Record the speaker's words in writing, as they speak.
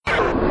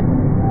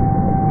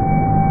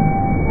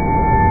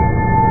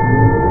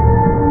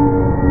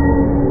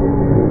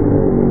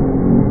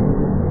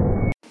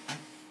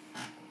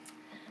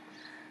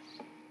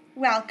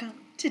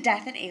to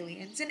Death and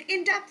Aliens, an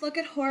in-depth look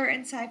at horror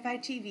and sci-fi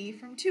TV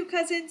from two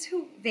cousins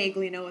who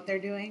vaguely know what they're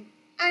doing.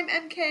 I'm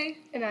MK.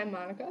 And I'm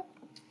Monica.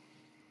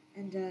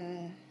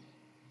 And,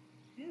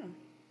 yeah.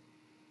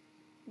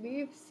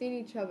 We've seen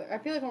each other. I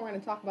feel like when we're going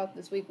to talk about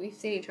this week, we've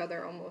seen each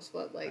other almost,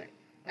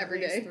 every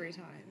day? 3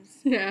 times.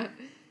 Yeah.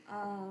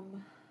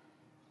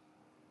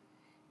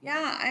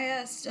 Yeah,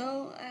 I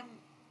still am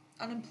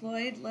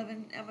unemployed,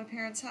 living at my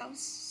parents' house,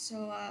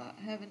 so I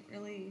haven't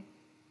really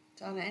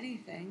done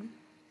anything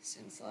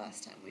since the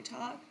last time we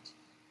talked.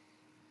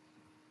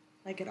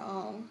 Like, at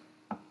all.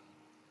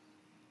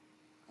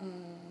 I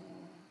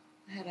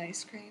had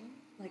ice cream,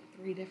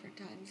 3 different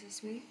times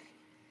this week.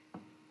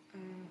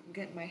 I'm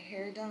getting my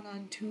hair done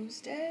on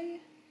Tuesday.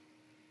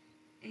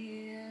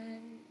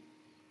 And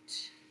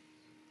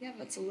yeah,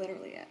 that's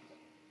literally it.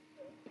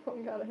 Oh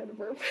my god, I had a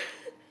burp.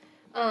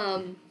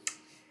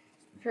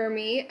 For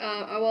me,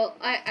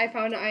 I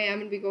found I am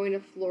going to be going to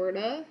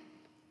Florida,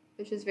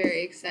 which is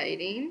very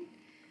exciting,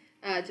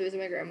 to visit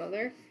my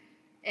grandmother.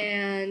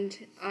 And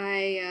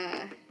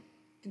I'm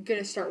going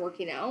to start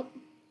working out.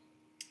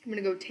 I'm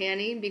going to go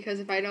tanning because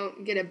if I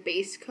don't get a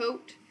base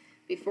coat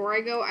before I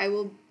go, I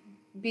will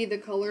be the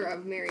color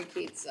of Mary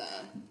Kate's,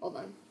 hold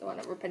on, the one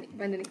over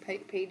bending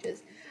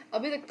pages. I'll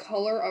be the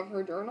color of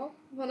her journal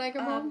when I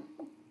come home.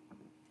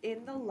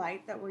 In the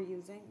light that we're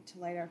using to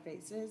light our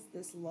faces,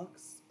 this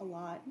looks a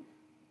lot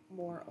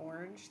more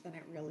orange than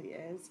it really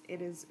is.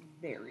 It is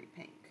very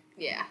pink.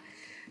 Yeah.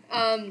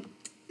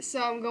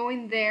 So I'm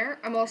going there.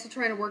 I'm also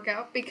trying to work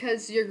out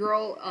because your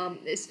girl,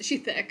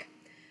 she's thick.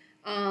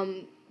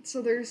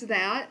 So there's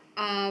that.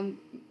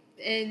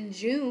 In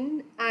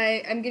June,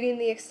 I'm getting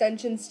the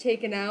extensions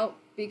taken out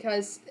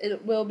because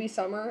it will be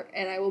summer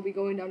and I will be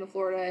going down to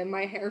Florida and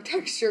my hair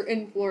texture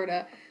in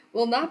Florida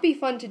will not be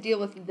fun to deal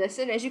with this.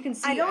 And as you can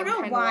see, I don't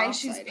know why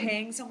she's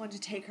paying someone to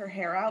take her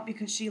hair out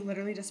because she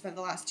literally just spent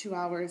the last 2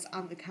 hours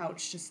on the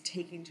couch just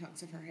taking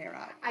chunks of her hair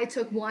out. I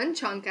took one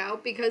chunk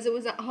out because it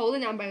was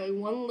holding on by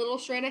one little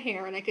strand of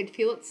hair and I could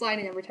feel it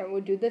sliding every time I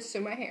would do this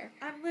to my hair.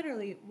 I'm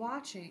literally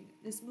watching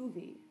this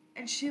movie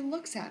and she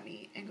looks at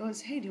me and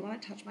goes, "Hey, do you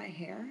want to touch my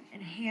hair?"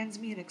 and hands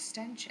me an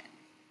extension.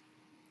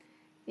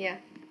 Yeah.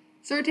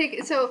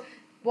 So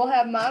we'll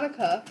have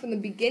Monica from the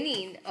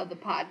beginning of the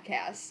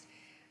podcast.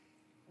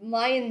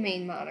 Lion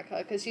mane Monica,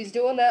 because she's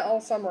doing that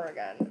all summer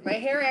again. My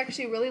hair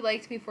actually really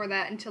liked me for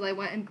that until I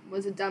went and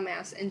was a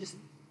dumbass and just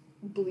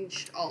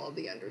bleached all of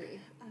the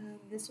underneath.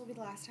 This will be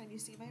the last time you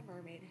see my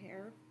mermaid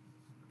hair,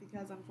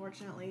 because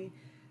unfortunately,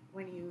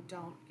 when you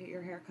don't get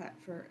your hair cut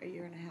for a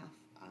year and a half,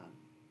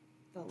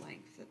 the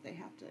length that they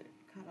have to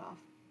cut off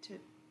to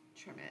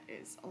trim it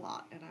is a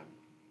lot, and I'm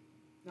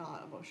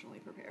not emotionally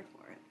prepared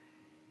for it.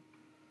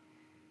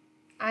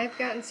 I've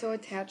gotten so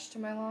attached to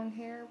my long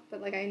hair,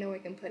 but I know I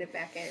can put it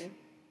back in.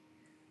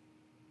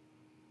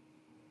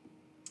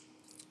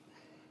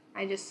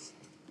 I just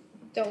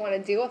don't want to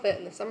deal with it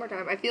in the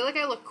summertime. I feel like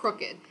I look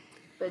crooked,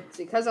 but it's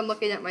because I'm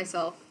looking at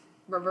myself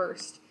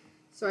reversed.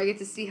 So I get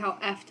to see how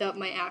effed up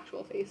my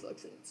actual face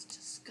looks, and it's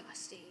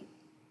disgusting.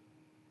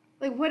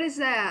 What is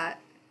that?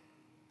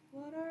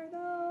 What are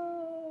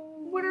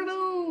those? What are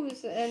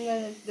those? And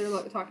then they're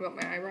talking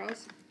about my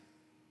eyebrows.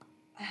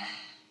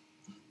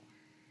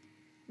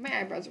 My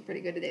eyebrows are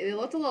pretty good today. They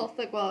looked a little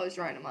thick while I was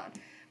drawing them on.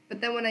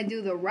 But then when I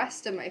do the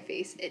rest of my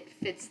face, it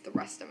fits the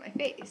rest of my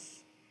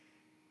face.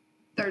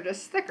 They're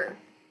just thicker.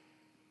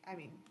 I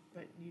mean,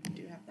 but you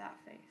do have that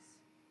face.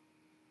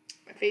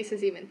 My face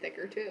is even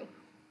thicker, too.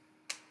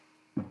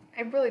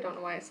 I really don't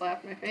know why I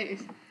slapped my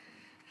face.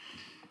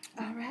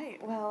 All right.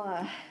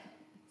 Well,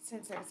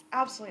 since there's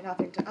absolutely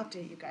nothing to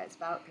update you guys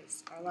about,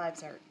 because our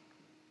lives are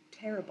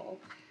terrible.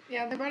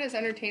 Yeah, they're about as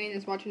entertaining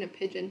as watching a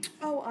pigeon.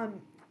 Oh,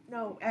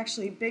 no,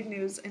 actually, big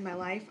news in my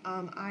life.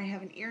 I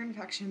have an ear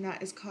infection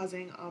that is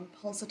causing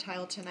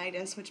pulsatile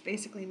tinnitus, which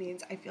basically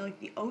means I feel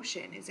like the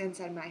ocean is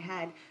inside my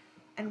head,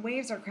 and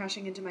waves are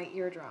crashing into my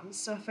eardrums.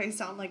 So if I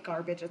sound like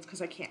garbage, it's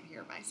because I can't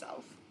hear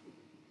myself.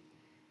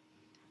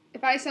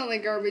 If I sound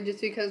like garbage, it's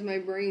because my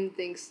brain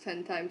thinks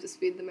 10 times the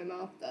speed that my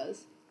mouth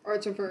does. Or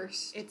it's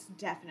reversed. It's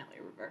definitely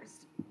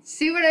reversed.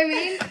 See what I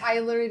mean? I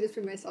literally just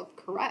made myself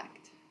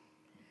correct.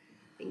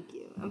 Thank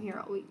you. I'm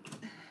here all week.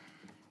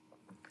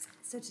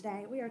 So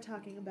today we are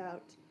talking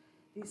about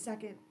the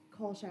second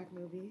Kolchak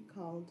movie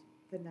called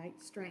The Night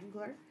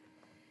Strangler.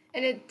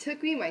 And it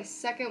took me my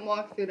second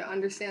walkthrough to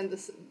understand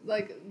this.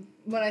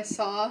 When I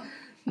saw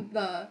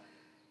the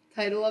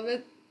title of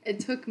it,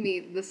 it took me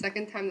the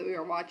second time that we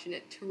were watching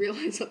it to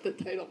realize what the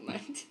title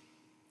meant.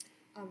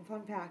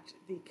 Fun fact,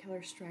 the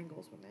killer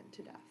strangles women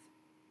to death.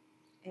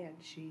 And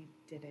she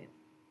didn't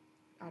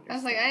understand. I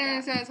was like, I didn't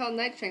understand. I saw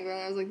Night Strangler,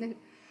 and I was like,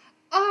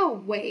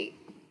 oh, wait.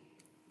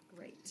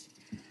 Great.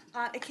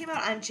 It came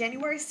out on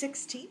January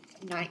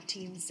 16th,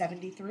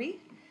 1973.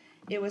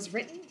 It was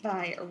written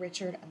by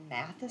Richard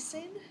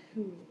Matheson,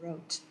 who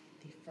wrote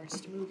the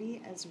first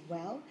movie as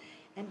well,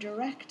 and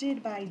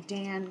directed by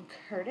Dan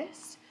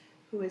Curtis,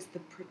 who is the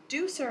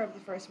producer of the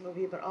first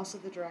movie, but also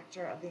the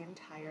director of the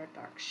entire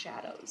Dark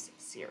Shadows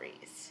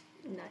series.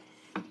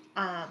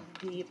 Nice.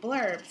 The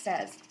blurb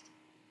says,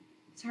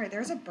 Sorry,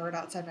 there's a bird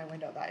outside my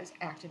window that is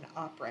acting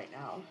up right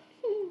now.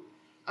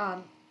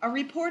 A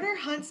reporter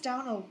hunts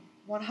down a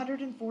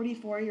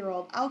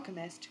 144-year-old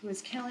alchemist who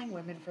is killing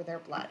women for their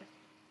blood.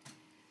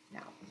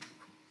 Now,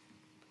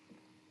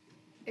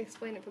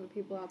 Explain it for the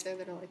people out there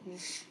that are like me.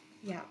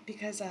 yeah,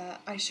 because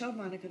I showed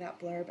Monica that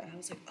blurb and I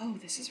was like, oh,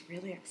 this is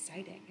really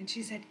exciting. And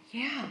she said,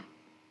 yeah,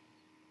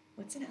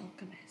 what's an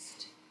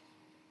alchemist?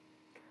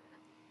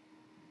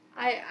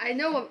 I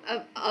know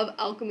of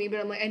alchemy, but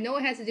I'm like, I know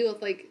it has to do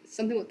with, like,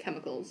 something with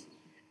chemicals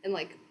and,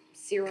 like,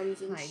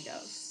 serums and Kind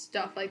of.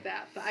 stuff like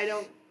that. But I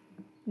don't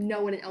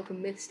know what an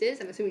alchemist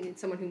is. I'm assuming it's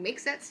someone who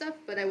makes that stuff,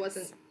 but I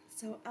wasn't...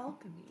 So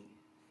alchemy,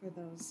 for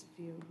those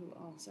of you who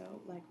also,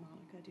 like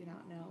Monica, do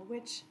not know,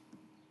 which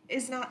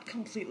is not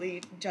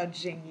completely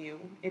judging you.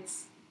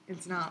 It's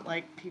not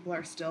like people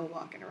are still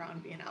walking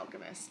around being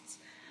alchemists.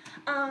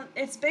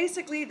 It's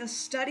basically the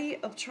study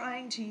of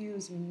trying to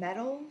use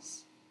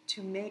metals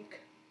to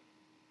make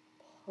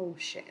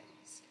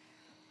potions.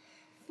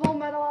 Full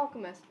Metal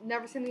Alchemist.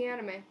 Never seen the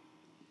anime.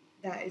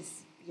 That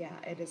is, yeah,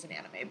 it is an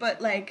anime.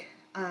 But, like,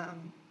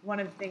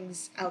 one of the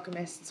things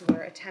alchemists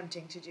were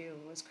attempting to do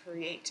was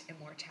create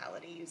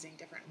immortality using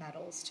different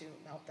metals to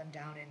melt them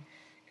down and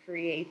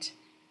create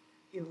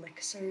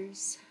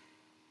elixirs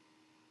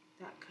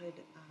that could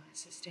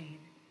sustain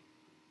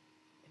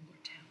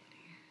immortality.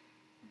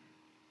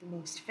 The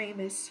most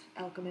famous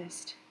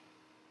alchemist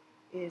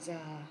is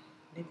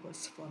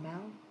Nicholas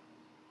Flamel,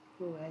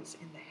 who was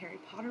in the Harry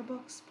Potter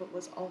books, but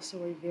was also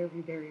a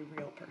very, very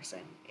real person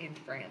in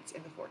France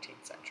in the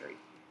 14th century.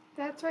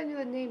 That's why I knew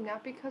the name,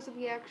 not because of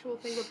the actual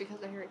thing, but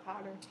because of Harry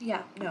Potter.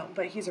 Yeah, no,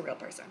 but he's a real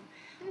person.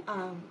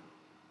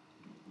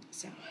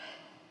 So...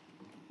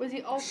 Was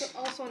he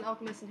also an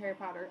alchemist in Harry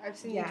Potter? I've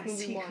seen yes, each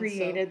movie he once,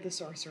 created the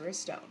Sorcerer's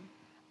Stone.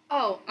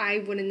 Oh,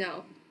 I wouldn't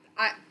know.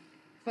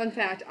 Fun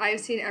fact, I've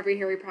seen every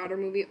Harry Potter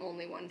movie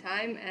only one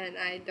time, and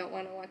I don't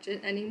want to watch it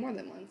any more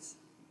than once.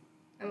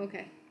 I'm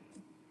okay.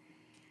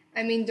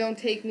 I mean, don't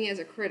take me as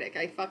a critic.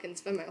 I fucking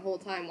spend my whole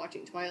time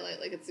watching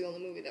Twilight like it's the only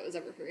movie that was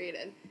ever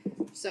created.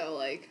 So,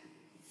 like,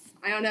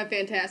 I don't have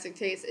fantastic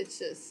taste. It's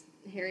just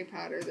Harry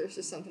Potter. There's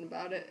just something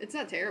about it. It's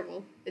not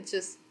terrible. It's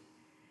just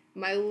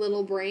my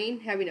little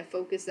brain having to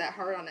focus that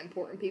hard on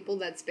important people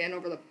that span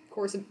over the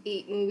course of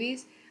 8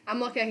 movies. I'm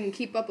lucky I can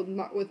keep up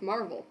with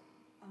Marvel.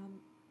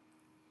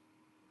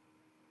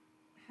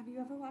 Have you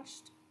ever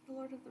watched the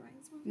Lord of the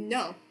Rings movies?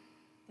 No.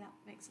 That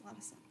makes a lot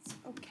of sense.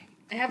 Okay.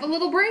 I have a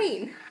little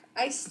brain.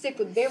 I stick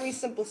with very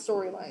simple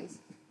storylines.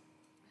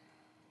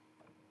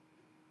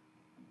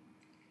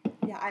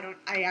 Yeah,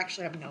 I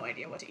actually have no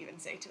idea what to even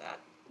say to that,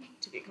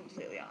 to be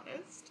completely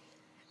honest.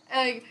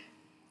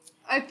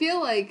 I feel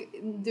like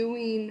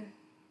doing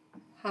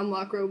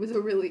Hemlock Grove was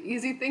a really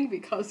easy thing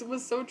because it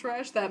was so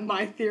trash that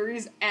my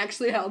theories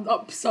actually held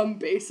up some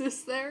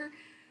basis there.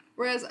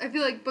 Whereas I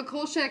feel like, but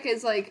Kolchak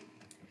is like,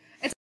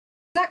 it's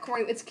not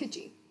corny, it's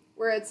kitschy.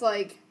 Where it's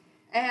like,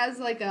 it has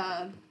like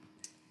a,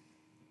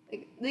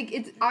 like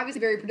it's obviously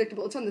very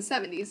predictable. It's from the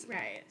 70s.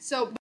 Right.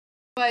 So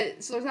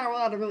there's not a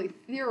lot of really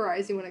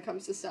theorizing when it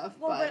comes to stuff.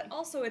 Well, but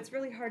also it's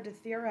really hard to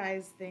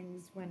theorize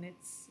things when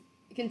it's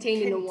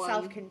contained into one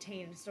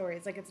self-contained story.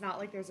 It's like it's not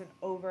like there's an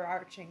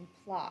overarching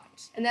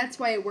plot. And that's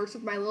why it works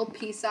with my little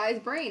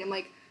pea-sized brain. I'm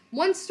like,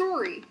 one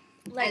story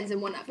ends in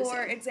one episode.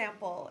 For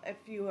example, if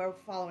you are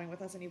following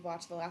with us and you've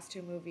watched the last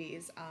 2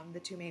 movies, the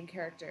 2 main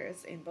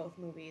characters in both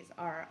movies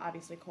are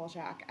obviously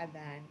Kolchak and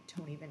then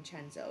Tony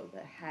Vincenzo, the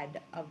head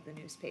of the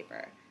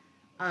newspaper.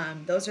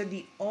 Those are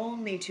the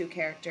only 2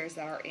 characters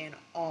that are in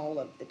all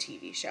of the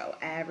TV show.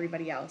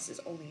 Everybody else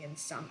is only in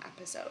some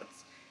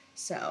episodes.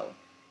 So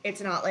it's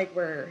not like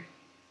we're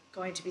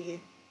going to be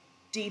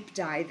deep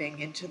diving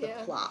into the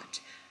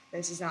plot.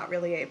 This is not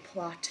really a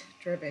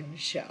plot-driven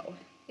show.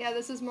 Yeah,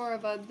 this is more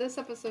of this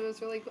episode is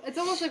really, it's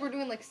almost like we're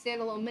doing like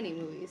standalone mini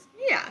movies.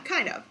 Yeah,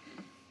 kind of.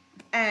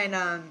 And,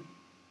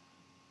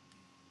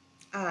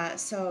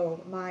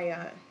 so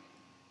my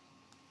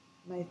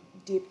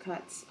deep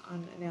cuts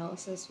on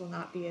analysis will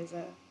not be as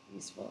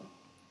useful.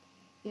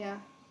 Yeah,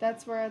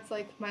 that's where it's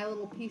like my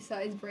little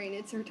pea-sized brain,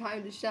 it's her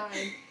time to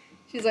shine.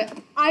 She's like,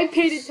 I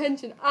paid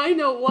attention, I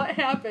know what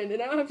happened,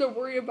 and I don't have to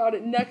worry about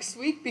it next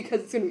week because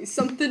it's going to be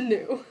something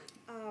new.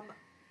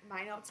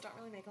 My notes don't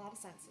really make a lot of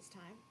sense this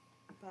time,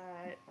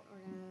 but we're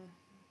going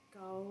to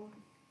go.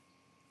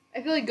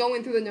 I feel like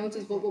going through the notes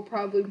is what we'll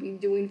probably be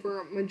doing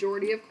for a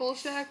majority of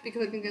Kolchak,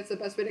 because I think that's the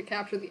best way to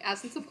capture the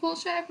essence of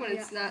Kolchak when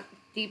it's not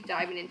deep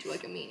diving into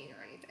like a meaning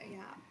or anything.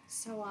 Yeah.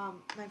 So,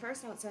 my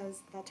first note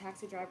says that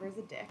taxi driver is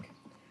a dick.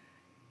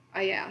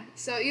 Yeah.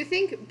 So you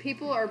think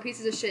people are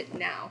pieces of shit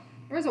now.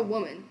 There was a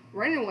woman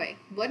running away,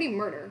 bloody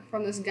murder,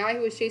 from this guy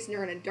who was chasing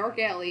her in a dark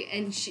alley,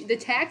 and the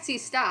taxi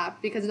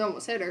stopped because it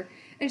almost hit her.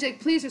 And she's like,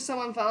 please, there's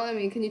someone following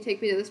me, can you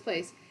take me to this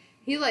place?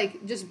 He,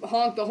 like, just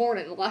honked the horn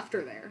and left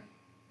her there.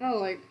 And I was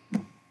like,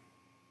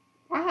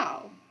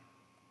 wow.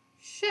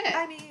 Shit.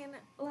 I mean,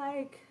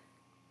 like,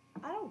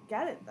 I don't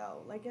get it,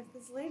 though. Like, if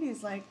this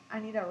lady's like, I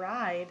need a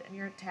ride, and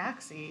you're a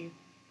taxi.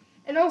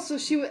 And also,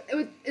 she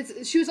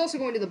was also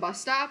going to the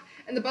bus stop,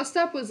 and the bus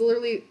stop was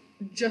literally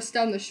just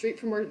down the street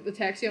from where the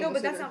taxi almost No,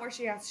 but that's hit her. not where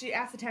she asked. She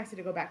asked the taxi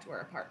to go back to her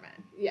apartment.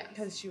 Yeah.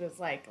 Because she was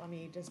like, let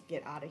me just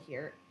get out of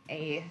here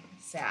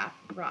ASAP,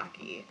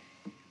 Rocky.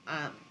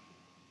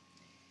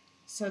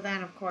 So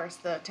then, of course,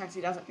 the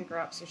taxi doesn't pick her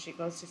up, so she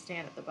goes to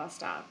stand at the bus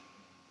stop.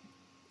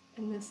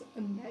 And this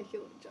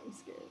immaculate jump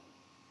scare.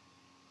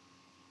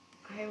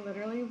 I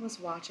literally was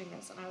watching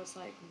this, and I was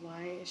like,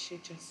 why is she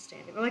just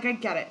standing? Like, I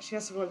get it. She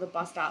has to go to the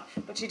bus stop.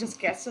 But she just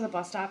gets to the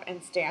bus stop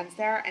and stands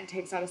there and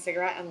takes out a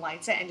cigarette and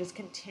lights it and just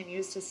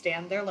continues to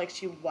stand there like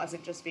she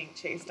wasn't just being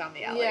chased down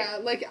the alley. Yeah,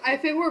 like,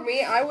 if it were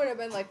me, I would have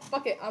been like,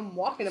 fuck it, I'm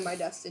walking to my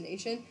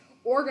destination.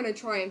 Or gonna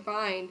try and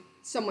find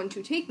someone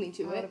to take me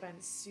to I it. would have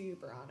been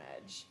super on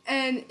edge.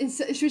 And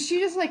she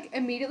just, like,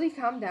 immediately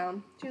calmed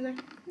down. She was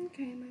like,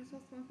 okay, might as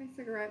well smoke my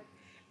cigarette.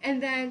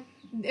 And then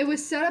it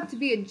was set up to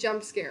be a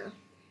jump scare.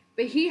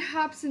 But he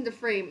hops into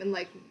frame in,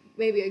 like,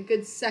 maybe a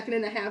good second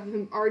and a half of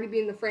him already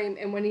being in the frame.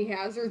 And when he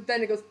has her,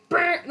 then it goes,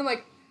 Brr! And I'm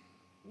like,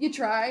 you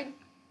tried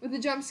with the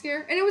jump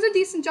scare? And it was a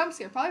decent jump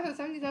scare. Probably for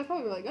the 70s, that was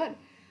probably really good.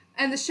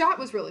 And the shot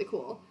was really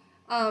cool.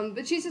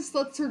 But she just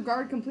lets her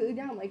guard completely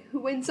down. Like,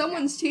 when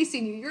someone's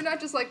chasing you, you're not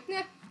just like,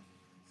 nah.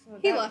 So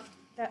He left.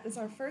 That is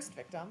our first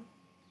victim.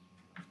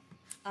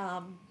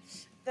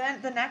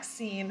 Then the next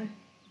scene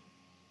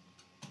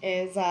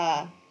is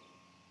at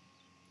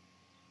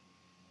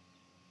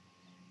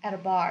a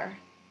bar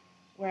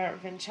where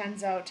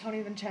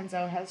Tony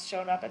Vincenzo has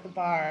shown up at the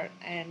bar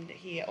and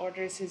he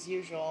orders his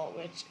usual,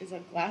 which is a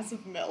glass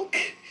of milk.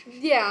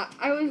 Yeah,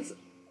 I was...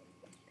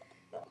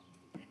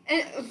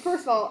 And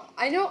first of all,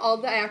 I know all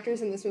the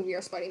actors in this movie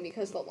are sweating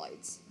because of the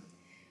lights.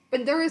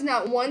 But there is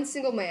not one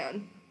single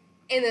man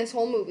in this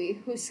whole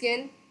movie whose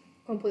skin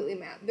completely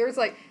matte. There's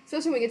like,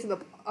 especially when we get to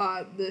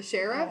the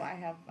sheriff. Oh, I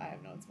have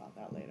notes about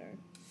that later.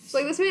 So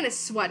like this man is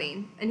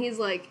sweating and he's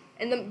like,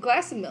 and the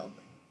glass of milk.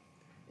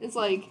 It's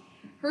like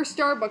her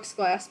Starbucks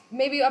glass,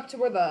 maybe up to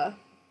where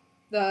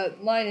the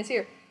line is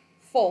here,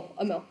 full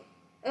of milk.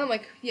 And I'm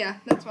like, yeah,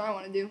 that's what I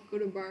want to do. Go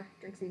to a bar,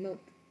 drink some milk.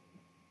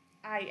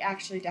 I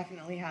actually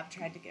definitely have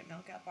tried to get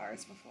milk at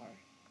bars before.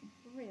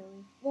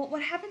 Really? Well,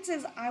 what happens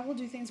is I will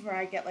do things where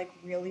I get like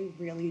really,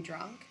 really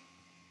drunk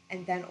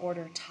and then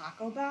order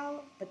Taco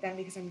Bell, but then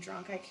because I'm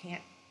drunk I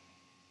can't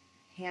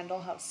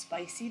handle how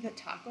spicy the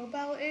Taco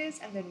Bell is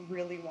and then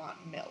really want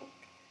milk.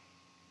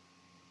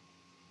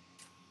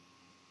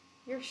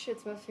 Your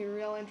shits must be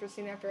real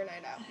interesting after a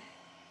night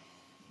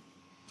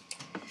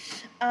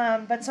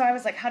out. But so I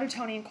was like, how do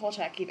Tony and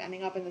Kolchak keep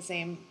ending up in the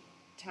same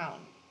town?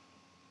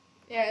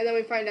 Yeah, and then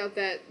we find out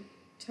that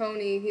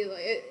Tony,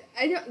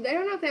 I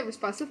don't know if they ever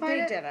specified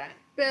it. They didn't.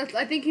 But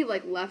I think he,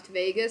 like, left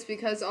Vegas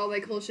because all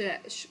that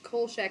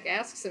Kolchak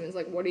asks him is,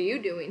 like, what are you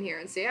doing here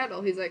in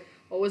Seattle? He's like,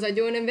 what was I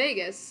doing in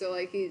Vegas? So,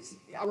 like, he's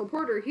a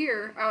reporter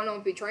here. I don't know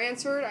if he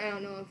transferred. I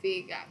don't know if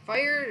he got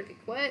fired, if he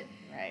quit.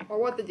 Right. Or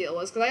what the deal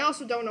was. Because I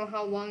also don't know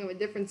how long of a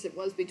difference it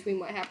was between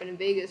what happened in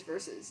Vegas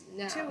versus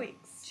now. 2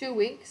 weeks. 2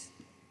 weeks?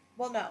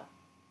 Well,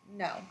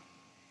 no.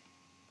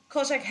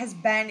 Kolchak has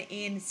been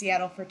in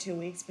Seattle for 2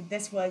 weeks, but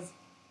this was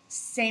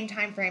same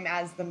time frame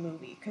as the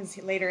movie,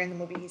 because later in the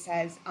movie he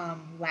says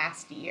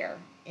last year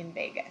in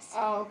Vegas.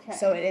 Oh, okay.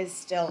 So it is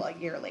still a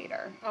year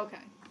later. Okay.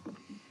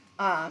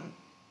 I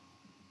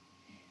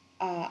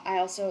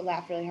also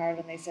laughed really hard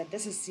when they said,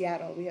 this is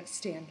Seattle, we have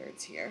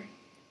standards here.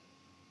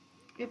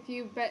 If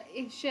you bet...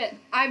 Shit.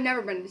 I've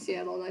never been to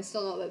Seattle, and I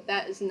still know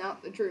that is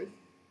not the truth.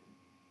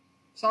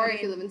 Sorry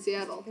if you live in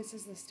Seattle. This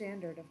is the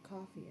standard of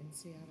coffee in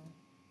Seattle.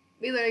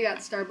 We literally got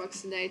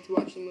Starbucks today to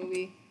watch the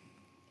movie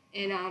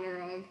in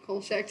honor of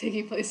Kolchak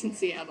taking place in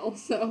Seattle.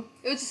 So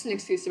it was just an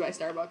excuse to buy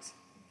Starbucks.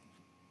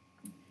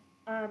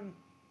 My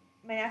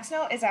next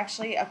note is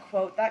actually a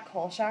quote that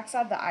Kolchak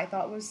said that I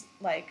thought was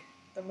like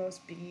the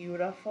most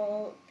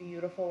beautiful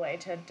way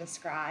to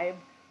describe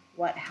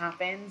what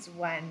happens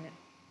when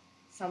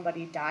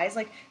somebody dies.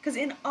 Like, because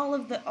in all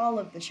of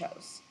the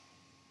shows,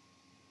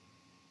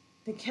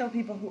 they kill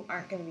people who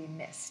aren't going to be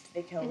missed.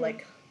 They kill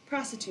like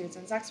prostitutes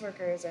and sex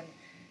workers and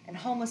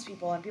homeless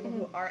people and people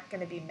who aren't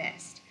going to be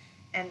missed.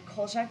 And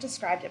Kolchak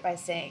described it by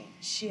saying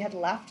she had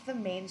left the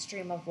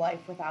mainstream of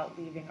life without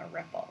leaving a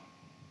ripple.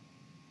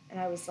 And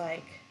I was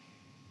like,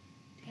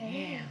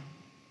 damn.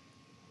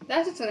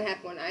 That's what's going to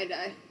happen when I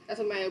die. That's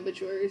what my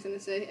obituary is going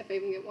to say, if I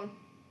even get one.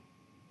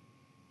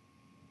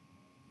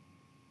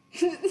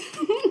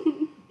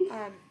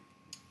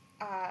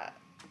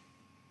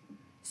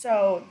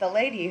 So the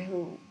lady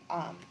who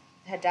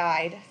had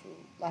died, who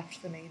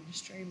left the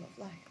mainstream of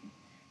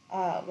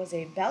life, was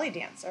a belly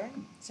dancer.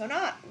 So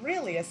not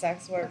really a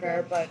sex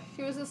worker, but...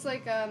 She was just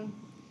like,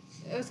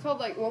 it was called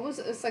like, what was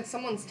it? It's like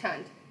someone's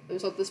tent. It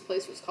was what this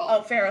place was called.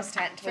 Oh, Pharaoh's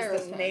Tent was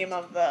Pharaoh's the Tent. name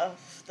of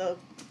the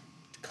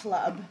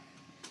club.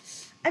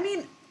 I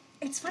mean,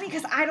 it's funny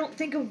because I don't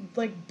think of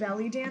like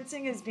belly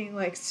dancing as being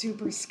like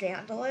super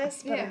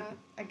scandalous, but Yeah.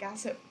 I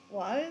guess it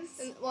was.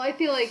 And, well, I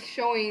feel like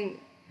showing...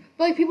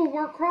 But, like, people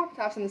wore crop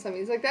tops in the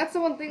 70s. Like, that's the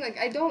one thing. Like,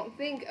 I don't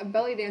think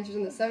belly dancers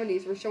in the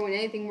 70s were showing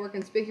anything more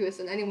conspicuous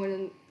than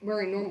anyone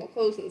wearing normal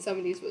clothes in the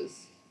 70s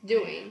was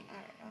doing.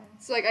 I don't know.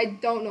 So, like, I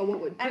don't know what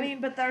would... I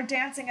mean, but they're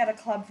dancing at a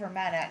club for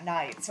men at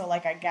night, so,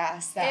 like, I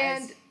guess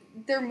that is...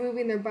 they're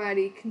moving their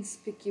body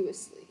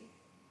conspicuously.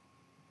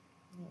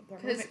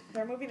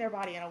 They're moving their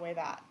body in a way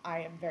that I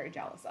am very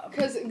jealous of.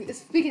 Because,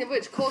 speaking of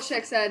which,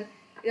 Kolchak said,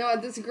 you know,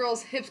 this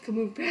girl's hips could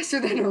move faster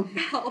than her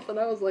mouth, and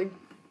I was like,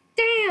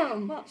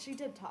 damn! Well, she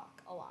did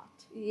talk a lot.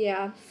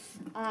 Yeah.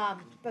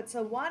 But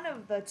so one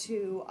of the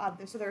two,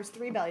 so there's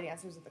 3 belly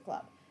dancers at the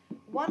club.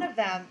 One of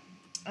them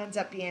ends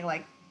up being,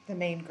 like, the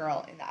main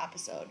girl in the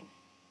episode.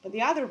 But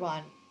the other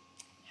one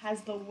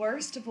has the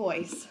worst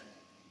voice.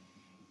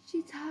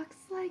 She talks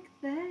like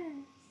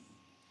this.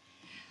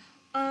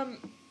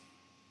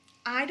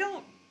 I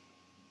don't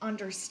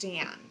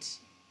understand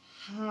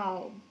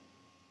how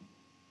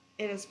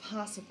it is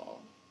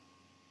possible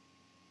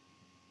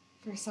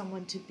for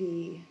someone to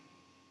be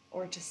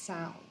or to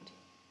sound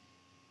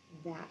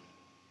that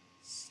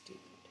stupid.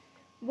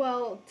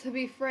 Well, to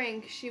be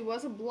frank, she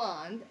was a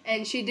blonde,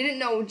 and she didn't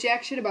know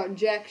jack shit about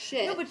jack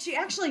shit. No, but she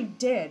actually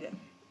did.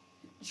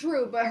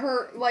 True, but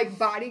her, like,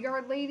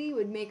 bodyguard lady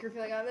would make her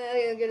feel like,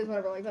 oh, get us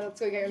whatever, like,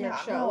 let's go get your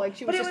next show. No, like,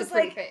 she was just a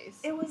pretty face.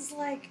 It was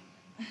like...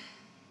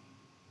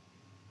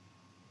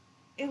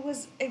 It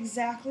was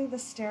exactly the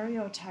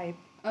stereotype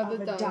of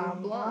a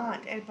dumb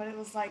blonde. But it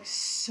was, like,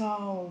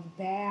 so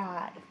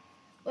bad.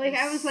 Like,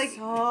 I was like...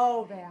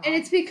 So bad. And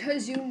it's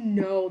because you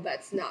know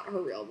that's not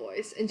her real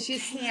voice. And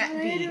she's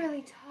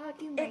literally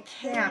talking like it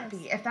can't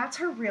be. If that's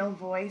her real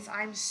voice,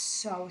 I'm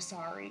so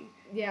sorry.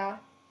 Yeah.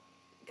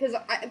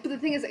 But the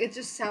thing is, it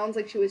just sounds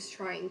like she was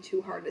trying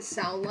too hard to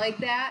sound like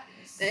that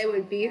it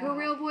would be her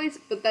real voice.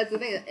 But that's the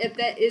thing. If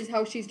that is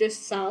how she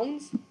just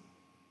sounds,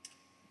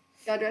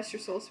 God rest your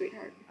soul,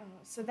 sweetheart.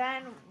 So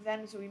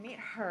we meet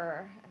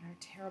her and her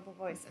terrible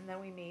voice, and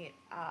then we meet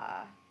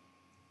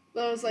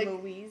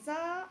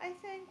Louisa, I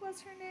think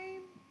was her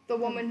name. The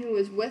woman who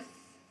was with...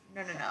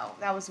 No.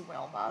 That was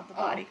Wilma, the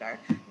bodyguard.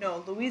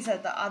 No, Louisa,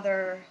 the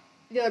other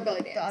belly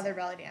dancer. The other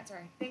belly dancer.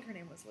 I think her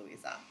name was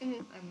Louisa.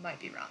 Mm-hmm. I might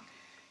be wrong.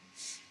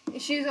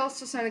 She's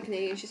also sounded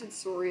Canadian. She said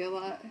sorry a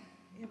lot.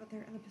 Yeah, but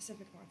they're in the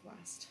Pacific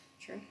Northwest.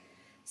 True.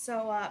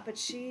 So, but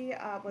she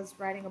was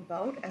riding a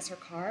boat as her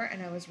car,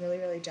 and I was really,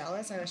 really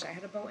jealous. I wish I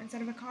had a boat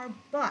instead of a car,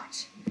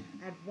 but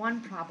I had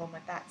one problem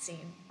with that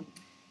scene.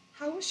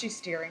 How was she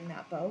steering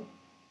that boat?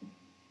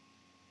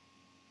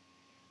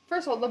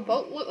 First of all, the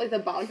boat looked like the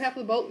bottom half of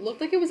the boat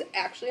looked like it was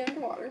actually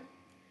underwater.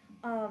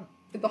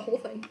 The whole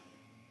thing.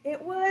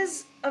 It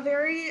was a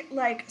very,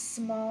 like,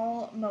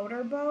 small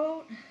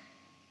motorboat,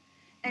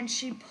 and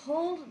she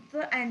pulled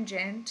the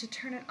engine to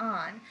turn it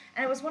on,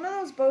 and it was one of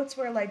those boats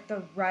where, like,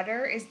 the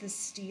rudder is the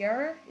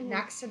steer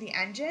next to the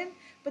engine,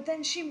 but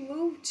then she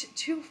moved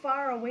too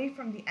far away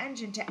from the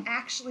engine to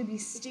actually be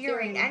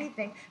steering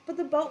anything, but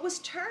the boat was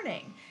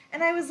turning,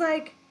 and I was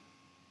like...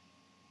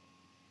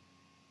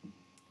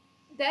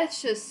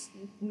 That's just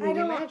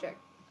movie magic.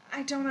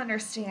 I don't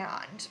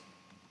understand.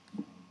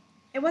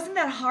 It wasn't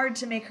that hard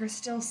to make her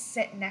still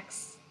sit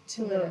next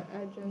to the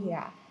engine.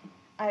 Yeah.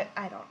 I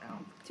don't know.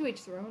 To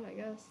each their own, I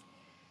guess.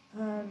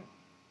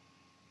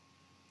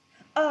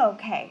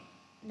 Okay.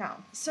 No.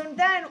 So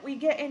then we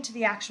get into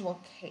the actual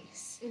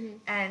case. Mm-hmm.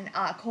 And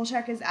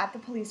Kolchak is at the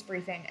police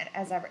briefing,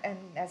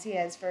 as he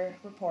is for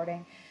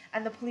reporting.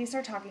 And the police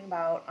are talking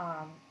about,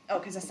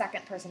 because a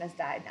second person has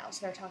died now.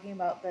 So they're talking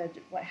about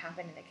what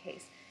happened in the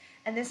case.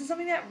 And this is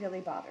something that really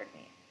bothered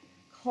me.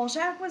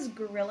 Kolchak was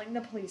grilling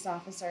the police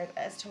officers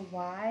as to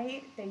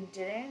why they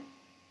didn't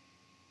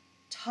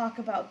talk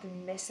about the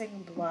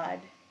missing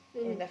blood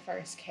in the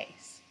first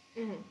case.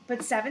 Mm-hmm.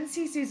 But 7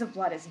 cc's of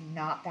blood is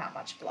not that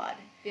much blood.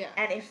 Yeah.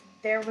 And if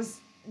there was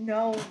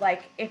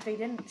if they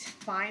didn't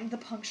find the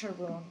puncture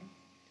wound,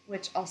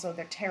 which also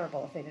they're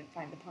terrible if they didn't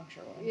find the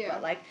puncture wound. Yeah.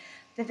 But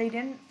if they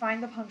didn't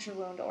find the puncture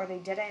wound or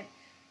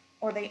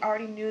they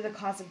already knew the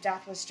cause of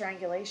death was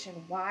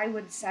strangulation, why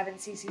would 7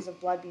 cc's of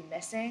blood be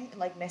missing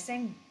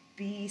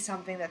be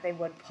something that they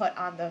would put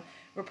on the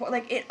report?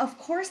 Of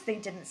course they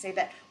didn't say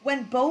that.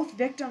 When both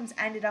victims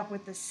ended up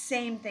with the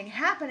same thing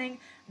happening,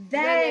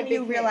 then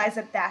you realize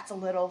that that's a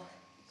little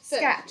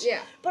sketch.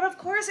 Yeah. But of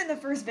course in the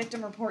first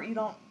victim report,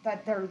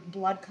 that their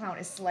blood count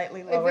is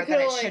slightly lower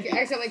than it should be.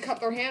 Accidentally cut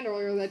their hand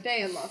earlier that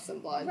day and lost some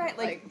blood.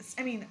 Right,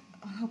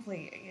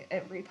 hopefully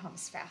it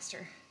repumps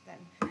faster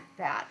than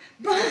that.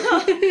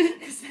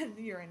 Because then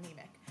you're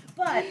anemic.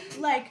 But,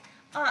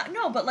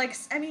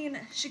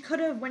 she could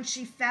have, when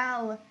she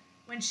fell,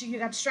 when she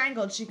got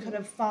strangled, she could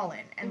have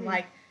fallen. And,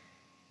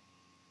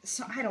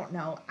 so I don't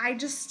know.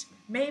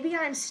 Maybe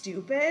I'm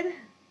stupid.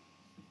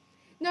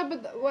 No,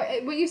 but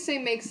what you say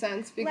makes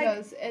sense,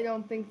 because I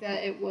don't think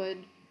that it would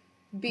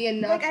be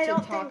enough to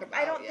talk about.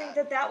 I don't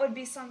think that would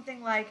be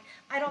something I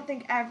don't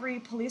think every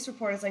police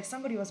report is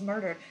somebody was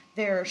murdered,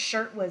 their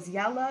shirt was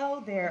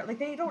yellow,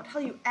 they don't tell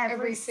you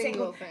every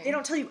single thing. They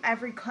don't tell you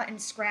every cut and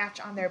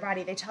scratch on their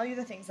body. They tell you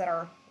the things that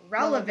are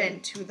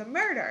relevant to the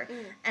murder.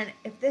 Mm. And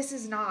if this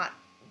is not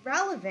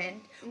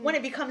relevant, when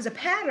it becomes a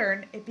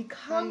pattern, it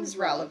becomes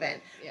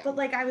relevant. Yeah. But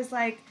I was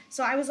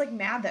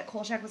mad that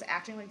Kolchak was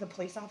acting like the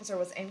police officer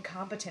was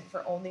incompetent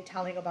for only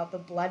telling about the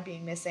blood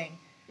being missing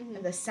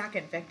and the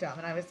second victim,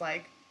 and I was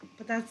like,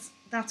 but that's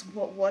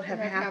what would have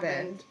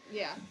happened.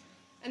 Yeah.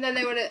 And then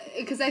they would have,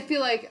 because I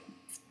feel like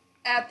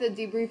at the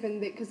debriefing,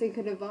 because they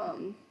could have,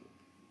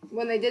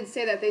 when they did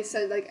say that, they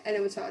said, like, and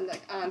it was on,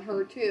 like, on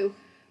her too,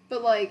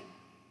 but, like,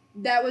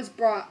 that was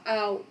brought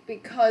out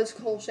because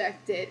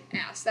Kolchak did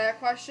ask that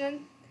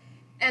question,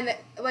 and,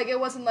 like, it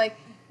wasn't like,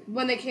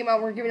 when they came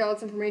out, we're giving all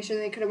this information,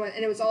 they could have went,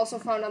 and it was also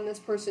found on this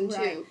person too.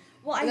 Right.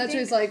 Well, and that's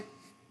where it's like,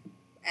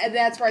 and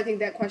that's where I think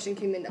that question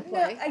came into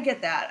play. No, I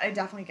get that. I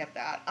definitely get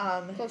that.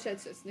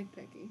 Kolchak's just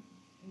nitpicky.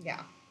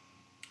 Yeah.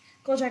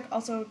 Kolchak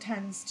also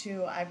tends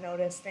to, I've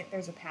noticed, think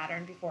there's a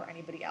pattern before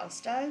anybody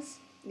else does.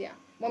 Yeah.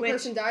 One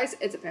person dies,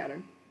 it's a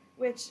pattern.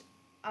 Which,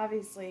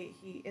 obviously,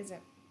 he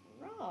isn't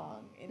wrong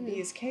in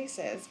these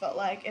cases, but,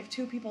 like, if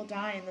two people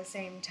die in the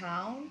same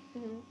town,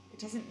 it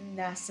doesn't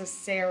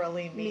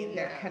necessarily mean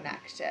they're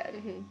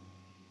connected.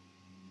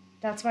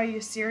 That's why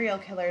your serial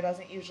killer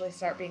doesn't usually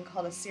start being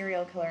called a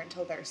serial killer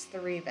until there's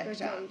 3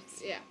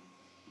 victims. Yeah.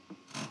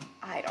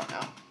 I don't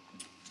know.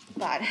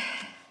 But,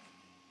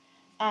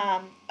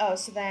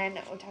 so then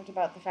we talked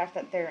about the fact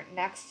that their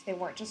necks, they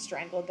weren't just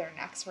strangled, their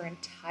necks were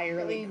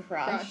entirely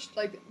crushed.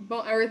 Like,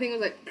 everything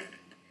was like...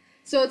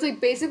 So it's like,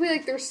 basically,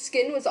 like, their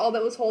skin was all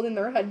that was holding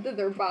their head to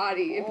their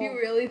body. If you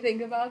really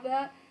think about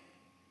that.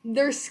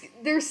 Their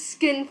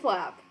skin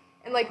flap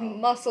and, like,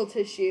 muscle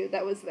tissue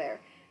that was there.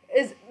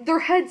 Is their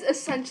head's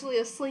essentially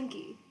a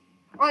slinky.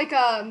 Or like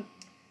a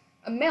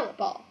mallet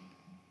ball.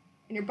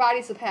 And your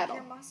body's a paddle.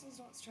 Your muscles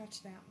don't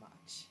stretch that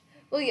much.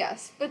 Well,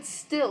 yes, but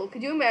still,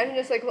 could you imagine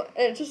just like, and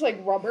it's just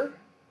like rubber?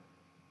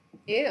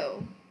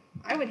 Ew.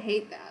 I would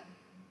hate that.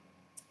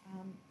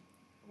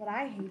 What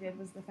I hated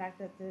was the fact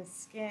that the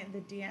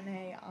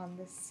DNA on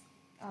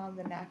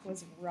the neck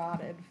was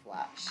rotted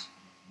flesh.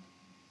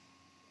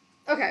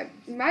 Okay,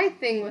 my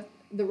thing with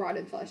the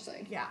rotted flesh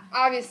thing. Yeah.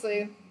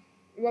 Obviously,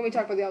 when we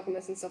talk about the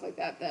alchemist and stuff like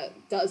that, that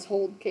does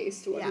hold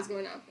case to what is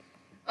going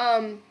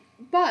on.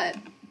 But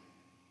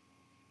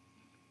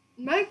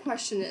my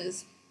question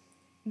is,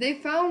 they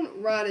found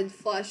rotted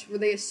flesh. Were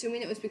they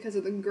assuming it was because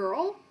of the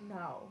girl?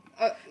 No.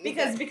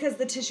 Because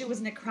the tissue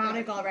was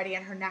necrotic already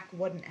and her neck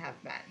wouldn't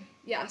have been.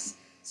 Yes.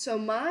 So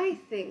my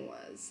thing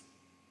was,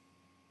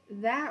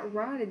 that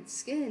rotted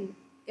skin,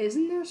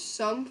 isn't there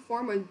some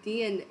form of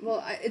DNA?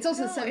 Well, it's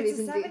also the 70s. It's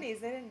the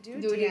 70s. They didn't do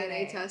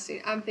DNA testing.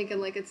 I'm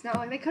thinking, like, it's not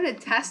like they could have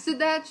tested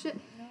that shit.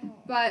 No.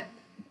 But,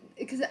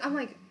 because I'm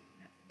like,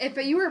 if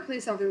you were a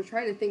police officer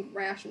trying to think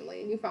rationally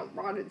and you found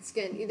rotted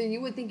skin, either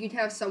you would think you'd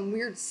have some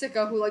weird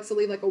sicko who likes to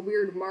leave, like, a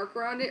weird mark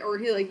around it, or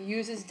he, like,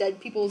 uses dead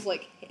people's,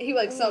 like,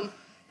 some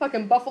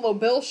fucking Buffalo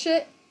Bill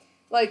shit.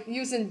 Like,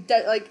 using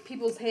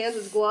people's hands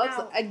as gloves.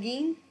 Now,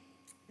 again.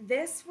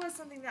 This was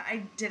something that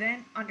I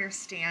didn't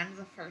understand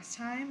the first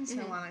time, so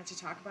I wanted to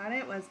talk about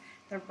it, was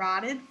the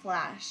rotted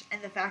flesh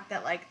and the fact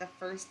that, like, the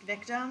first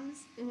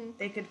victims,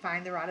 they could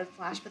find the rotted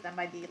flesh, but then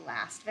by the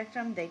last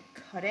victim, they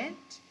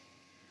couldn't.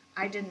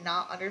 I did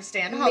not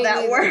understand how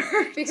that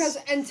worked. Because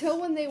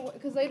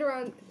because later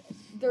on,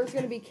 there's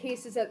going to be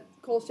cases that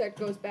Kolchak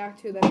goes back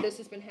to that this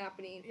has been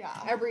happening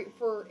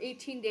for an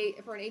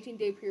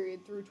 18-day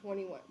period through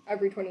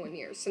every 21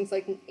 years since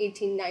like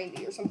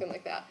 1890 or something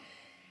like that.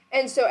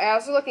 And so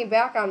as we're looking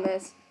back on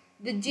this,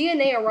 the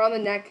DNA around the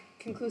neck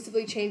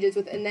conclusively changes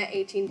within that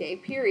 18-day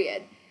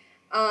period.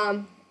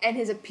 And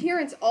his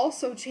appearance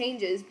also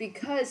changes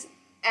because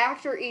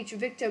after each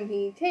victim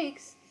he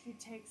takes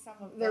some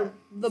of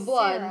the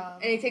blood serum.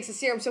 And he takes the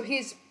serum. So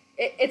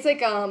it's like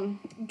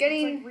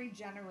getting... It's like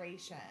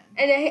regeneration.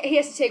 And he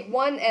has to take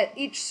one at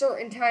each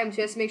certain time, so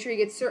he has to make sure he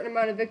gets a certain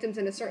amount of victims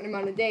in a certain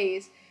amount of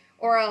days,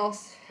 or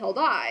else he'll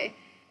die.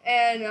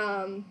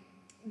 And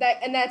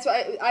that's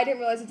why I didn't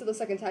realize it until the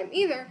second time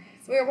either.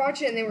 We were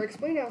watching it and they were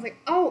explaining it. I was like,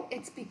 oh,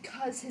 it's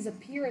because his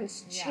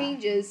appearance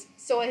changes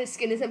so his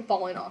skin isn't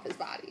falling off his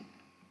body.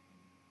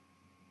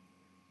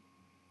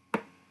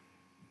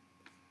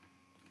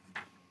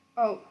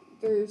 Oh,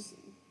 there's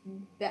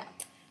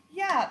that.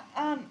 Yeah,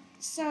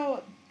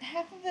 so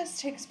half of this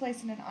takes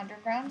place in an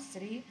underground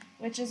city,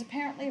 which is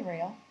apparently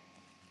real.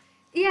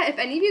 Yeah, if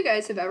any of you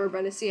guys have ever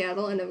been to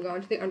Seattle and have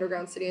gone to the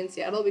underground city in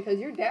Seattle, because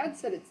your dad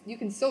said you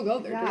can still go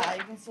there. Yeah,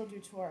 you can still do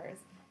tours.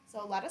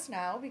 So let us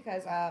know,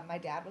 because my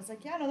dad was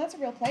like, yeah, no, that's a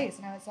real place.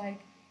 And I was like,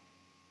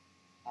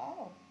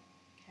 oh,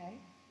 okay.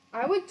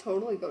 I would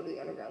totally go to the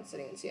underground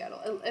city in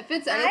Seattle. If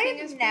it's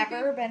anything I've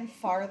never been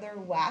farther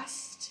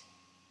west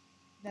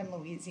than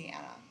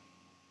Louisiana.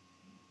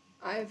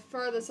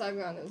 Furthest I've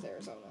gone is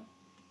Arizona.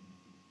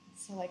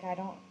 So, like, I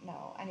don't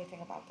know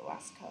anything about the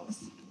West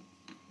Coast.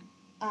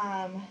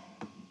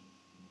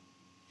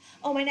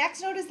 My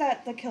next note is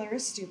that the killer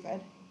is stupid.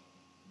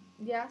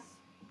 Yes.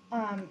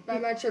 But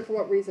I'm not sure for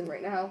what reason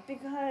right now.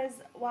 Because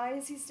why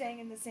is he staying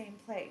in the same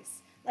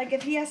place? Like,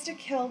 if he has to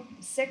kill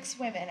 6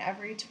 women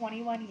every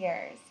 21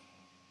 years,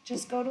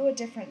 just go to a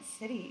different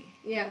city.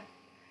 Yeah.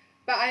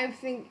 But I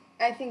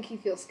think he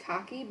feels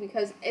cocky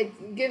because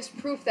it gives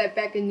proof that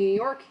back in New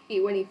York,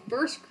 when he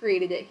first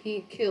created it,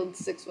 he killed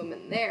 6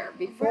 women there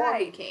before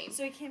he came.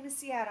 So he came to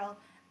Seattle,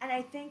 and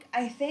I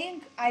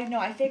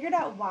figured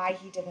out why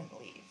he didn't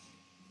leave.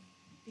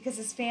 because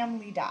his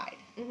family died.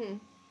 Mm-hmm.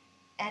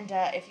 And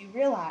if you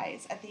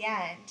realize, at the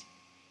end,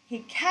 he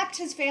kept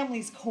his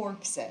family's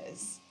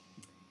corpses.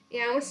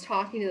 Yeah, I was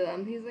talking to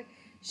them. He's like,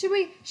 should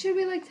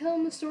we like tell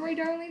him the story,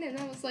 darling? And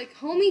I was like,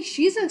 homie,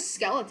 she's a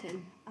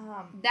skeleton.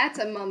 That's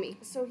a mummy.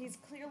 So he's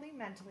clearly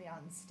mentally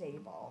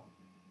unstable.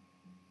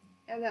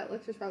 And that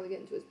elixir's probably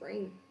getting to his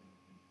brain.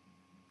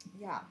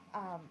 Yeah.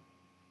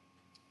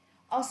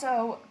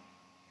 Also,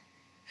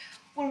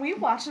 when we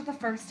watched it the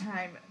first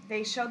time,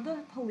 they showed the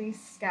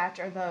police sketch,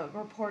 or the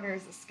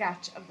reporter's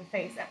sketch of the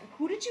face. And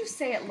who did you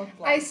say it looked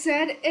like? I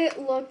said it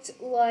looked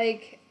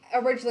like,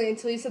 originally,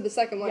 until you said the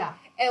second one, yeah.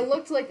 It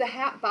looked like the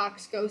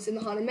Hatbox Ghost in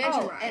the Haunted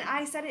Mansion ride. And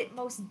I said it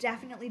most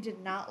definitely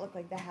did not look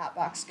like the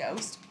Hatbox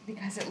Ghost,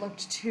 because it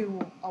looked too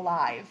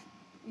alive.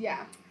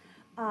 Yeah.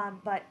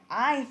 But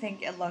I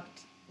think it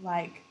looked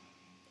like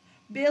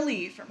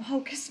Billy from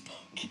Hocus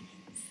Pocus.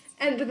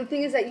 But the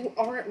thing is that you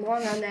aren't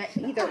wrong on that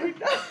either. I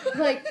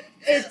know. Like,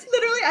 it's...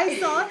 Literally, I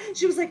saw it,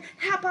 she was like,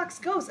 Hatbox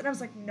Ghost, and I was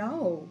like,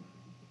 no,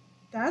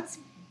 that's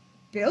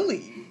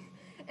Billy.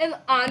 And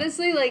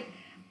honestly, like,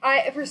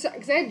 because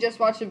I had just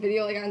watched a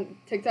video, like, on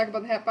TikTok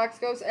about the Hatbox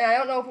Ghost, and I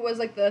don't know if it was,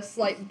 like, the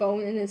slight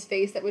bone in his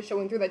face that was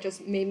showing through that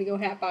just made me go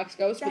Hatbox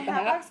Ghost with the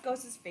hat. Hatbox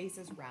Ghost's face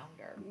is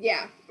rounder.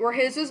 Yeah, where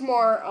his is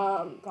more,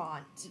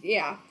 gaunt.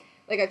 Yeah,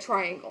 like a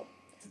triangle.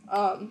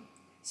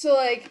 So,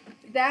 like,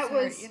 that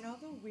was... You know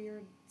the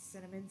weird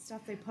cinnamon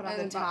stuff they put on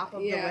the top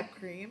of the whipped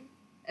cream?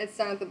 It's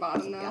down at the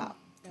bottom now. Yeah,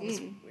 that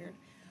was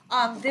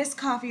weird. This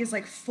coffee is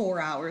like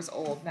 4 hours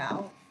old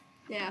now.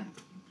 Yeah.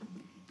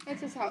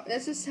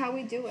 That's just how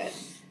we do it.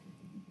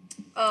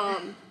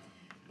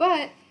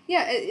 But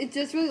yeah, it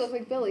just really looked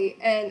like Billy,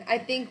 and I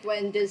think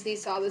when Disney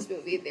saw this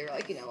movie, they were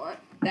like, you know what?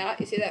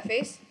 You see that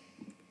face?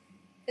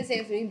 His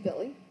name's gonna be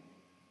Billy,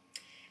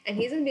 and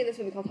he's gonna be in this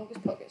movie called Hocus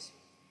Pocus.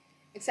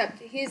 Except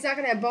he's not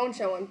gonna have bone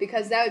showing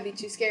because that would be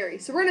too scary.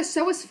 So we're gonna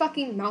sew his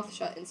fucking mouth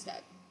shut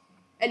instead,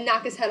 and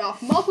knock his head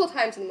off multiple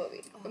times in the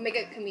movie, but make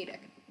it comedic.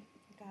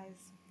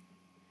 Guys,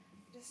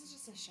 this is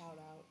just a shout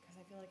out because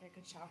I feel like I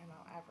could shout him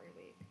out every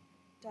week.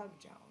 Doug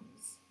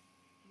Jones,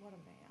 what a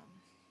man.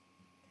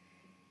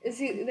 Is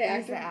he the actor?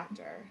 He's the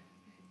actor.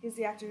 He's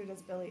the actor who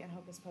does Billy in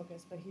Hocus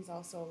Pocus, but he's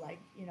also, like,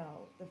 you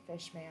know, the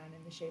fish man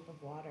in The Shape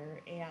of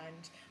Water,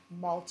 and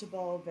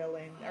multiple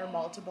villains, or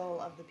multiple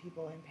of the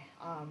people in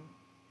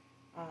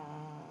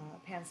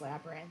Pan's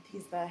Labyrinth.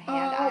 He's the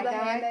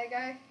hand-eye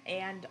guy.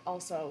 And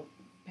also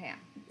Pan.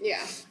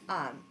 Yeah.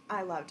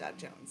 I love Doug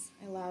Jones.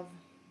 I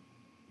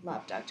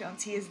love Doug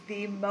Jones. He is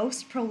the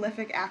most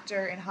prolific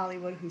actor in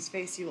Hollywood whose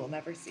face you will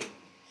never see.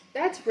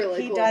 That's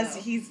really cool.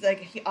 He's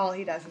like, all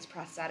he does is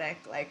prosthetic,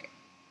 like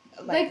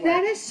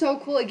that is so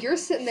cool. Like, you're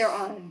sitting there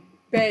on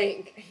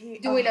bank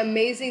doing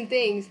amazing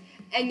things,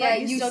 and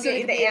yet you still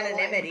get the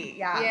anonymity.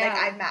 Yeah. Like,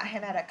 I met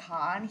him at a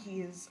con.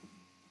 He's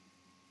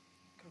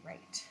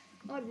great.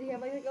 Oh, did he have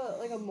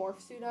like a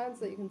morph suit on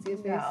so that you can see his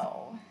face?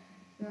 No.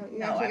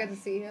 You actually got to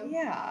see him?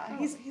 Yeah. Oh.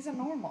 He's a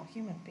normal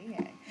human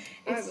being.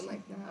 I've been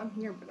like, nah, I'm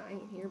here, but I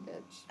ain't here,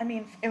 bitch. I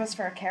mean, it was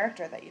for a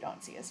character that you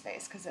don't see his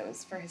face, because it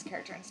was for his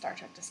character in Star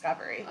Trek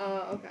Discovery.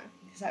 Oh, okay.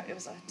 Because it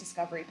was a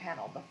Discovery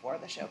panel before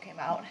the show came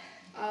out.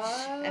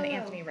 Oh. And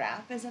Anthony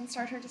Rapp is in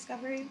Star Trek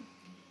Discovery.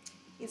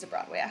 He's a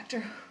Broadway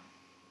actor.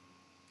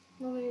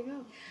 Well, there you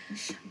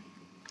go.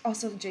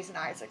 Also, Jason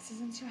Isaacs is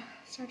in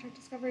Star Trek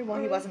Discovery.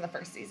 Well, he was in the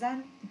first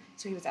season,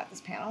 so he was at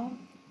this panel.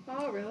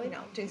 Oh, really? You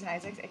know, Jason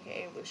Isaacs,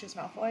 a.k.a. Lucius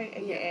Malfoy,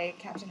 a.k.a.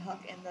 Captain Hook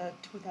in the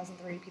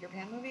 2003 Peter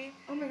Pan movie.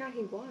 Oh my god,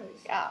 he was.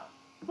 Yeah.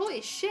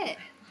 Holy shit.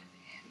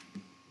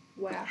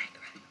 Wow.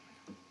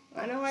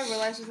 I know I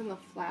realized he was in The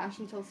Flash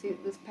until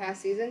this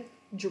past season.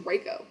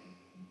 Draco.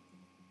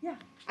 Yeah.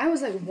 I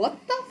was like, what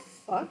the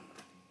fuck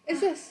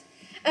is this?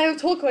 And I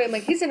told Cody, I'm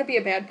like, he's going to be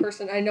a bad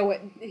person. I know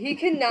it.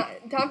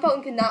 Tom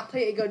Felton cannot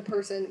play a good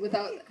person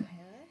without...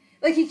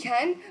 Like, he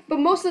can, but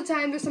most of the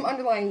time, there's some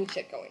underlying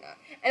shit going on.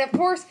 And, of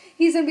course,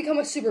 he's going to become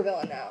a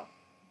supervillain now.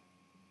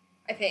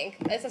 I think.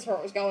 That's where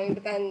it was going,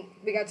 but then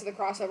we got to the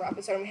crossover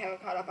episode, and we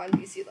haven't caught up on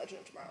DC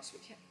Legend of Tomorrow, so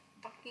we can't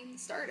fucking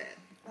start it.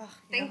 Ugh,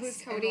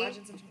 Thanks, Cody.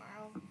 Legends of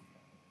Tomorrow?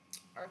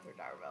 Arthur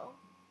Darvill.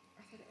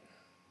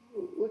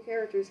 Ooh, what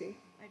character is he?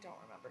 I don't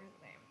remember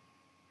his name.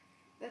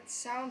 That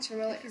sounds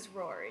familiar. He's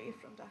Rory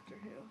from Doctor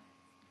Who.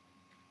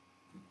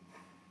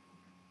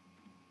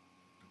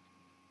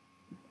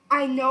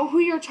 I know who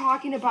you're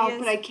talking about,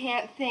 but I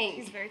can't think.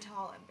 He's very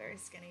tall and very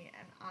skinny,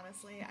 and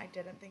honestly, I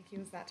didn't think he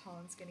was that tall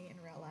and skinny in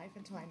real life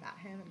until I met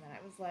him, and then I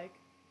was like...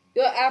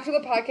 After the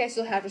podcast,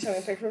 you'll have to show me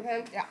a picture of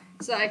him. Yeah.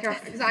 So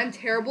because I'm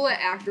terrible at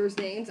actors'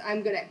 names.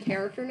 I'm good at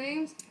character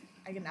names.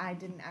 I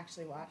didn't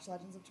actually watch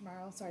Legends of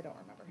Tomorrow, so I don't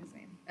remember his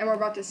name. And we're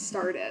about to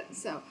start it,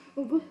 so...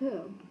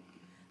 woohoo.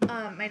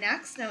 My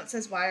next note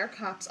says, why are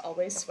cops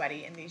always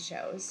sweaty in these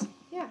shows?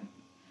 Yeah.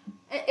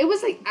 It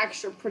was, like,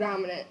 extra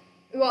predominant.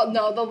 Well,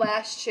 no, the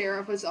last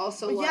sheriff was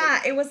also, like...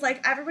 Yeah, it was,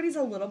 like, everybody's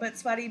a little bit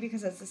sweaty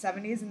because it's the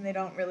 70s and they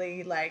don't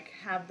really, like,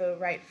 have the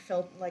right,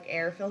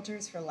 air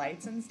filters for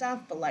lights and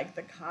stuff, but, like,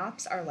 the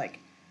cops are, like,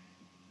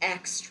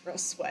 extra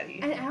sweaty.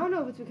 And I don't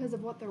know if it's because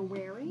of what they're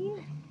wearing. I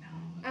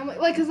don't know. I'm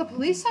like, because the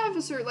police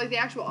officer, like the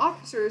actual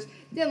officers,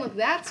 didn't look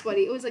that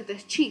sweaty. It was like the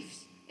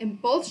chiefs in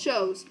both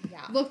shows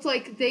looked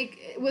like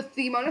they, with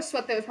the amount of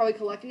sweat that was probably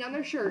collecting on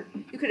their shirt,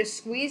 you could have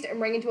squeezed and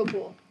rang into a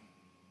pool.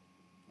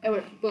 It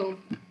went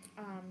boom.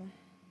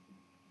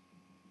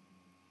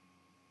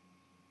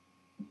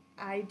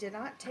 I did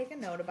not take a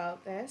note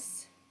about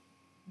this,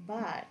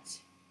 but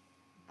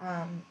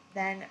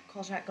then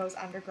Kolchak goes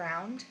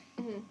underground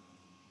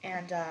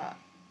and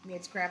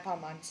meets Grandpa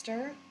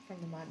Munster from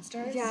the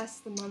Munsters. Yes,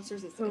 the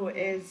Munsters. Who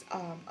is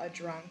a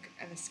drunk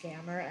and a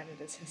scammer, and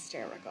it is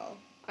hysterical.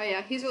 Oh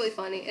yeah, he's really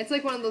funny. It's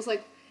like one of those,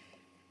 like,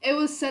 it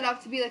was set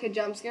up to be like a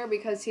jump scare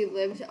because he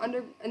lived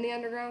in the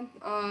underground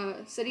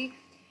city,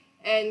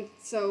 and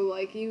so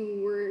like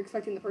you were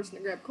expecting the person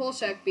to grab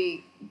Kolchak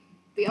be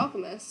the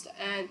alchemist,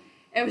 and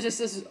it was just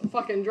this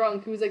fucking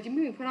drunk who was like, "You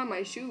made me put on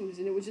my shoes,"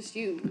 and it was just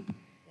you.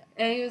 Yeah.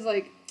 And he was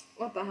like,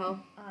 "What the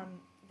hell?"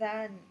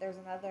 Then there's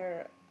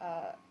another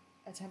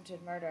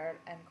attempted murder,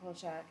 and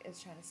Kolchak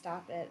is trying to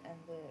stop it, and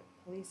the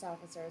police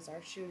officers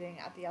are shooting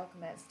at the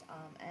alchemist,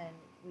 and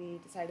we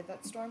decided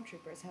that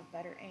stormtroopers have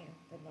better aim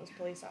than those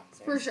police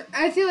officers. For sure.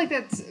 I feel like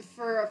that's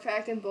for a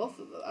fact in both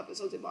of the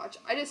episodes we watch.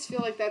 I just feel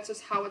like that's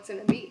just how it's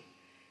going to be.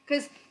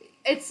 Because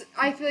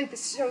I feel like the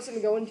show's going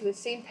to go into the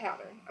same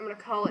pattern. I'm going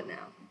to call it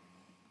now.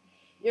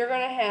 You're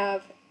going to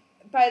have,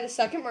 by the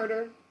second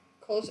murder,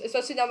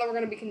 especially now that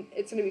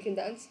it's going to be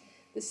condensed,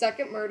 the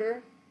second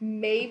murder,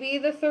 maybe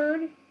the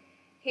third,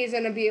 he's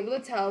going to be able to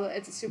tell that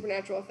it's a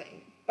supernatural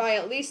thing. By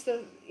at least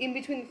in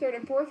between the third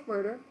and fourth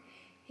murder,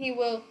 he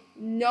will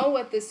know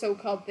what this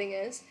so-called thing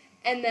is,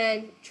 and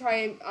then try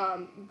and,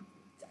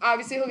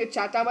 obviously he'll get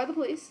shot down by the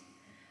police,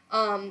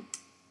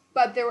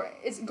 but there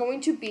is going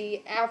to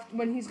be,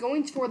 when he's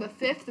going for the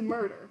fifth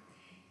murder,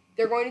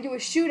 they're going to do a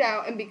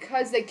shootout, and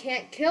because they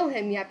can't kill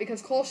him yet,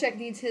 because Kolchak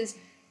needs his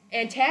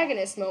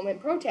protagonist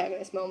moment,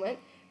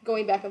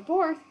 going back and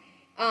forth,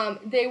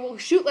 they will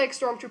shoot like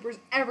stormtroopers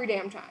every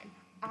damn time.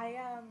 I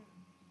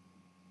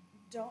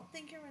don't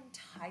think you're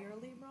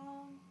entirely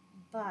wrong,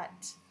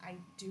 but I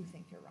do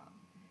think you're wrong.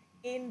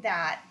 In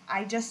that,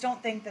 I just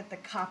don't think that the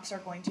cops are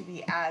going to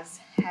be as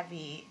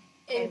heavy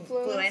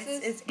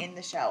influences in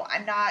the show.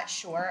 I'm not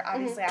sure.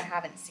 Obviously, I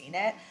haven't seen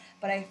it,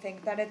 but I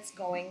think that it's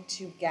going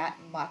to get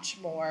much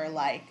more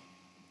like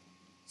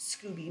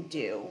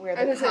Scooby-Doo, where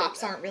the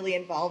cops aren't really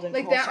involved in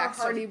like Kolchak's that are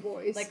Hardy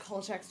Boys. Like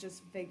Kolchak's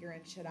just figuring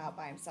shit out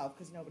by himself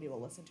because nobody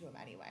will listen to him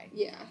anyway.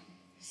 Yeah.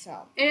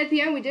 So. And at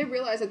the end, we did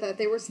realize that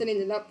they were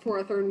setting it up for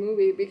a third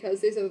movie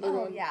because they said that they're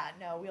going... yeah,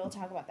 no, we'll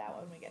talk about that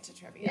when we get to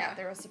trivia. Yeah.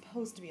 There was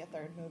supposed to be a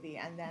third movie,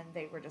 and then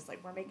they were just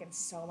like, we're making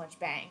so much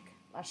bank,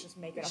 let's just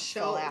make it a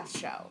full-ass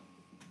show.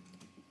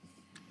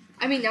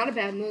 I mean, not a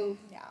bad move.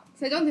 Yeah.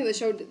 Because I don't think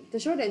the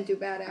show didn't do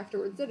bad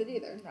afterwards, did it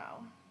either?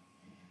 No.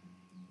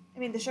 I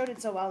mean, the show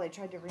did so well, they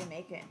tried to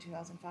remake it in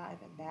 2005,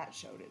 and that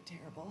show did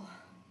terrible.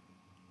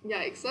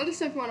 Yikes. Let us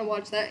know if you want to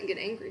watch that and get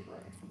angry for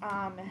it.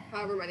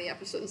 However many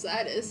episodes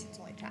that is. It's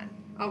only 10.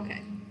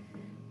 Okay.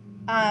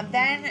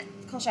 Then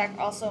Kolchak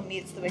also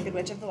meets the Wicked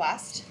Witch of the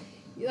West.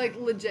 Like,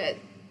 legit.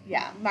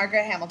 Yeah.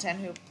 Margaret Hamilton,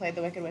 who played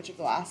the Wicked Witch of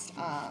the West,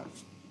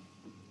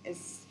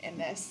 is in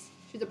this.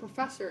 She's a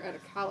professor at a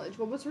college.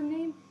 What was her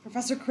name?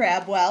 Professor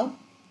Crabwell.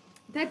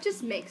 That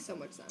just makes so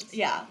much sense.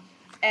 Yeah.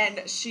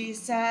 And she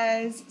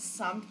says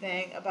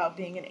something about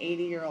being an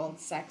 80-year-old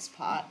sex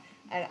pot,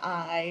 and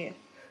I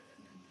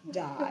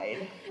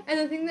died. And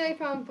the thing that I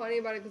found funny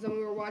about it, because when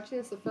we were watching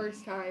this the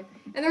first time,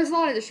 and there's a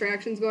lot of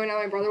distractions going on.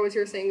 My brother was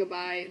here saying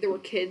goodbye. There were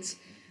kids.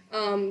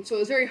 So it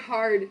was very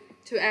hard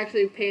to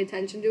actually pay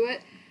attention to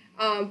it.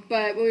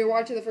 But when we were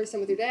watching the first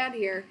time with your dad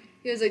here,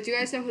 he was like, do you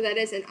guys know who that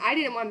is? And I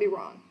didn't want to be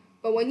wrong.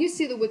 But when you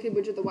see the Wicked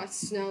Witch of the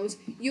West Snows,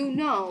 you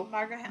know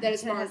that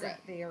it's Margaret. Has a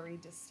very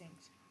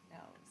distinct nose.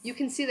 You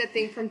can see that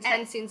thing from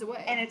 10 scenes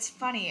away. And it's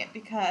funny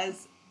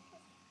because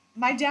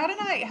my dad and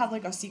I have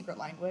like a secret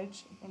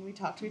language when we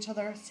talk to each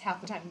other.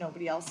 Half the time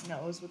nobody else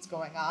knows what's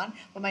going on.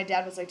 But my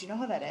dad was like, do you know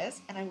who that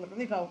is? And I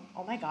literally go,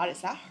 oh my God, is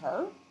that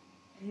her?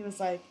 And he was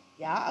like,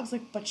 yeah. I was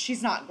like, but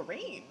she's not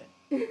green.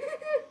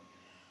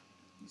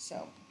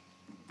 So.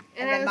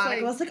 And then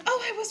Monica was like,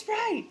 oh, I was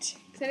right.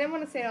 Because I didn't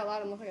want to say it out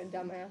loud and look like a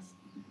dumbass.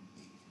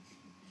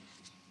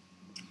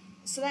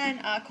 So then,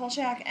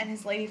 Kolchak and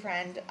his lady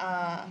friend,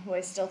 who I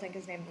still think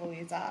is named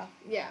Louisa.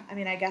 Yeah. I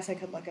mean, I guess I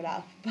could look it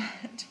up,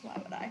 but why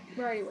would I?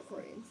 We're already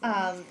recording.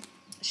 So.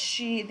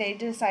 They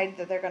decide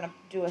that they're going to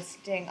do a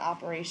sting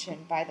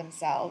operation by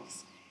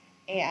themselves,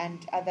 and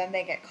then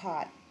they get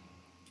caught.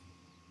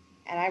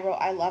 And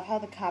I love how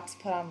the cops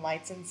put on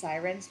lights and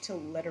sirens to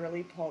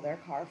literally pull their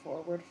car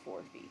forward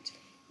 4 feet.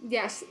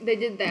 Yes, they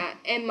did that.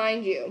 And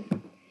mind you,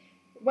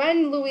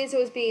 when Louisa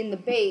was being the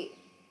bait,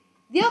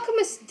 the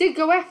alchemist did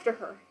go after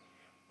her.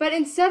 But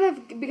instead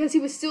of, because he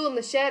was still in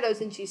the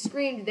shadows and she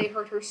screamed, they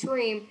heard her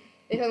scream,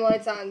 they turned the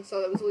lights on,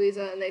 so that was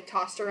Louisa, and they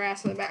tossed her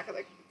ass in the back of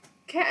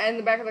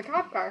the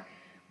cop car.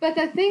 But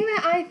the thing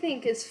that I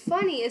think is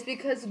funny is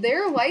because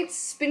their lights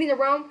spinning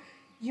around,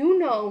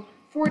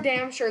 for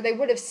damn sure they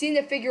would have seen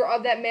the figure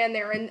of that man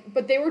there,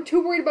 but they were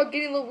too worried about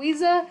getting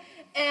Louisa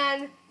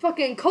And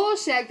fucking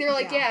Kolchak, they're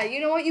like, Yeah. yeah, you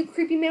know what, you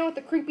creepy man with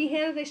the creepy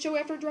hand that they show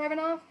after driving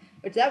off?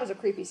 Which, that was a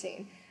creepy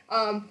scene.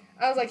 I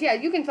was like, yeah,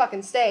 you can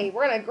fucking stay.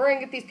 We're gonna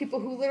get these people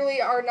who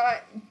literally are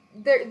not,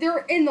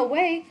 they're in the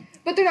way,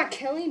 but they're not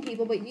killing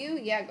people, but you,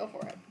 yeah, go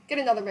for it. Get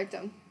another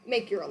victim.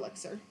 Make your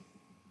elixir.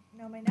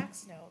 Now, my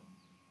next note.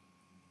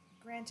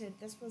 Granted,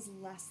 this was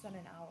less than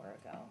an hour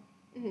ago.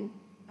 Mm-hmm.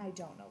 I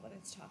don't know what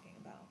it's talking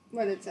about.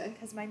 What did it say?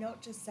 Because my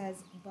note just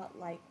says, but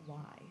like,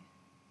 why?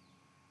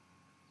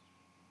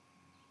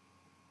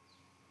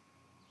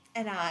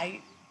 And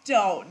I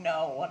don't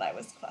know what I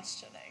was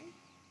questioning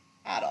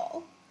at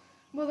all.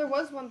 Well, there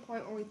was one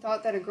point where we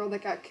thought that a girl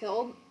that got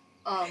killed,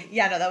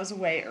 Yeah, no, that was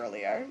way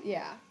earlier.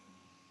 yeah.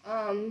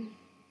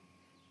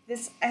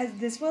 This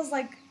was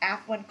like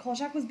when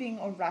Kolchak was being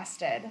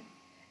arrested,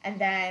 and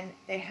then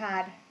they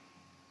had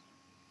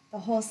the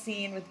whole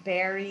scene with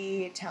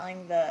Barry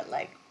telling the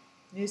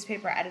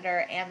newspaper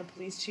editor and the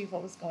police chief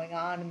what was going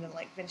on, and then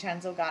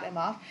Vincenzo got him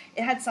off.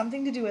 It had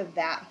something to do with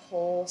that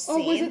whole scene.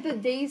 Oh, was it the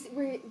Daisy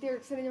where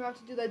they're sending him out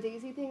to do that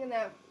Daisy thing and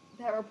that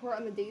report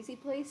on the Daisy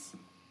place?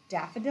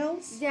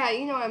 Daffodils? Yeah,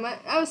 you know what I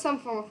meant. That was some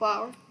form of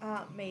flower.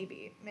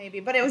 Maybe,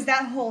 but it was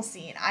that whole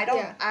scene.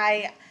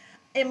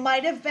 It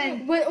might have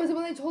been. Was it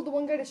when they told the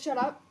one guy to shut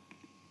up?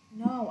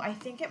 No, I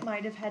think it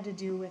might have had to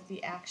do with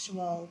the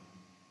actual.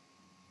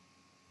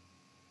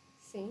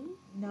 Scene?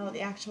 No, the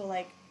actual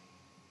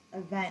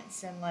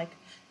events and the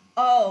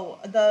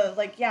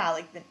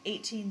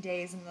 18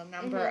 days and the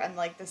number and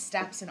the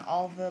steps and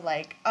all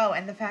the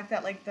and the fact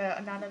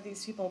that none of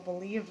these people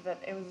believed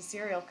that it was a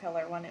serial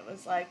killer when it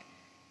was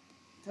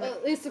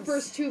at least the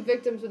first two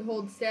victims would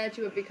hold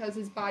statue of because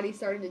his body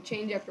started to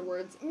change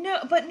afterwards.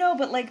 But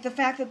the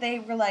fact that they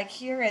were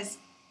here is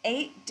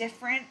 8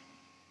 different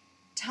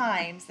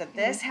times that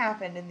this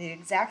happened in the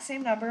exact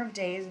same number of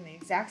days in the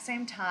exact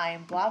same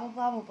time, blah blah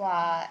blah blah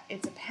blah.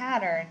 It's a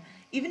pattern.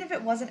 Even if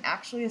it wasn't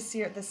actually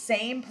the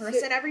same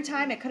person every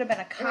time, it could have been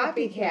a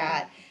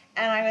copycat.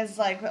 And I was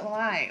like, but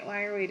why?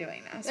 Why are we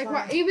doing this?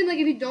 Even if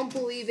you don't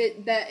believe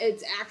it that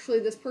it's actually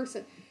this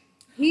person,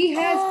 he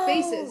has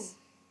faces.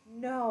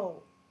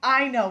 No.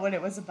 I know what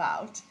it was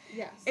about.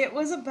 Yes. It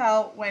was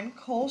about when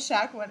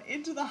Kolchak went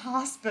into the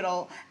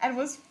hospital and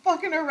was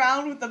fucking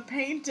around with the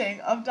painting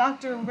of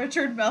Dr.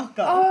 Richard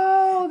Malcolm.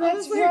 Oh,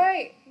 that's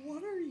right.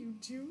 What are you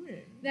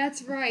doing?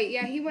 That's right.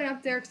 Yeah, he went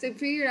up there because they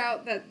figured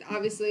out that,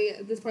 obviously,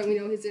 at this point we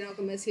know he's an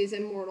alchemist. He's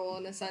immortal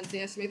in a sense. He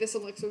has to make this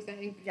elixir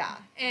thing. Yeah.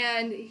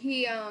 And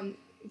he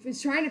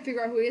was trying to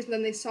figure out who he is, but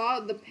then they saw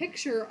the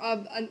picture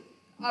of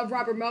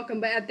Robert Malcolm,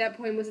 but at that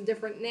point was a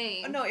different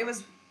name. Oh, no,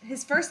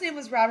 his first name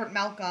was Robert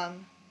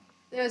Malcolm.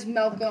 It was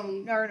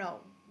Malcolm. No.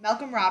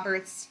 Malcolm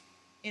Roberts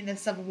in the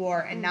Civil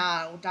War, and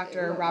now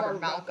Dr. Robert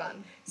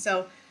Malcolm.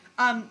 So,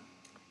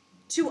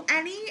 to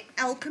any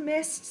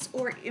alchemists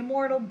or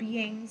immortal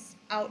beings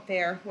out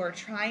there who are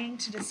trying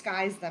to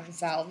disguise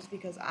themselves,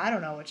 because I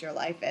don't know what your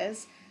life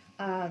is,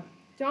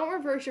 don't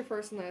reverse your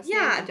first and last name.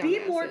 Yeah, be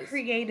more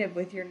creative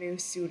with your new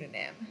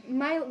pseudonym.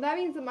 That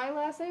means that my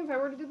last name, if I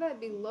were to do that, would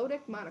be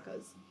Lodic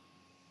Monica's.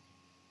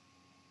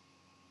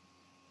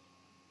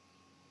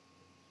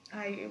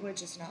 I would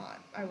just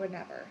not. I would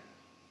never.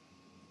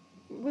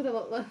 With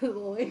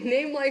a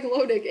name like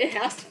Lodic, it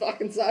has to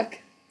fucking suck.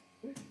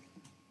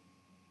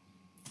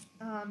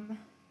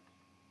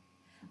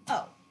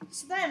 Oh,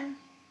 so then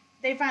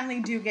they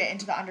finally do get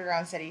into the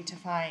underground city to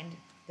find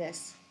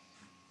this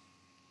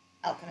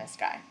alchemist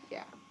guy.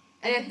 Yeah.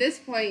 And at this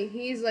point,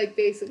 he's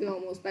basically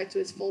almost back to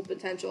his full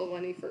potential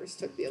when he first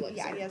took the elixir.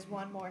 Yeah, he has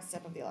one more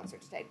sip of the elixir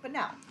to take. But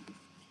now,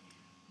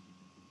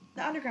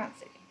 the underground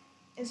city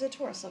is a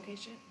tourist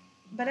location.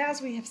 But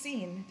as we have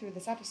seen through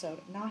this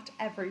episode, not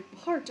every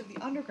part of the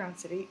underground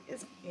city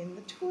is in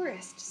the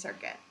tourist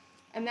circuit.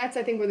 And that's,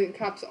 I think, where the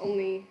cops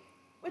only...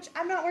 Which,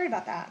 I'm not worried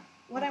about that.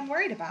 What I'm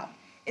worried about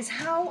is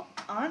how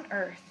on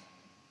earth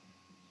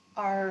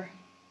are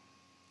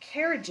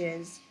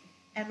carriages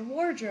and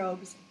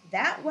wardrobes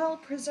that well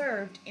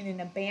preserved in an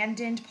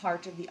abandoned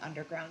part of the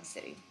underground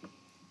city.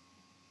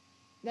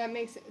 That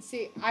makes it...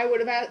 See, I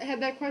would have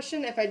had that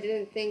question if I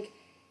didn't think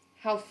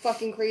how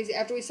fucking crazy...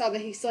 After we saw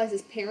that he still has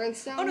his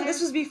parents down there. Oh, no, this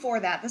was before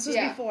that. This was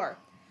before.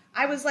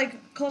 I was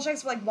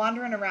Kolchak's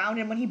wandering around,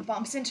 and when he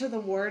bumps into the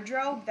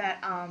wardrobe that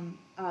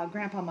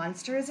Grandpa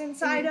Munster is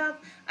inside of,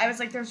 I was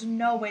like, there's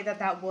no way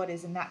that wood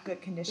is in that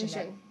good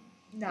condition.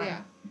 No.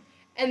 Yeah.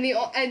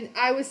 And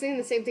I was saying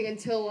the same thing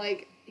until,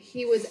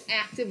 he was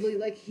actively,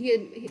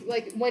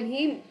 when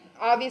he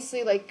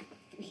obviously,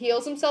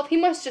 heals himself, he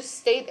must just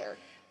stay there.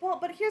 Well,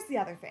 but here's the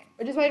other thing.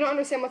 Which is why I don't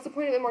understand what's the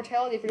point of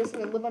immortality if you're just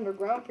going to live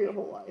underground for your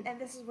whole life. And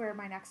this is where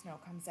my next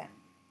note comes in.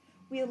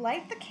 We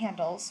light the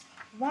candles,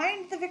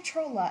 wind the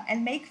Victrola,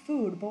 and make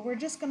food, but we're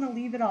just going to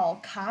leave it all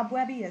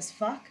cobwebby as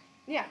fuck?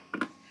 Yeah.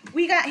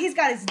 He's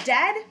got his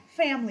dead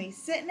family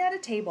sitting at a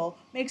table,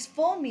 makes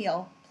full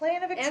meal,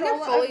 playing a Victrola and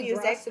they're fully of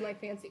music, dressed in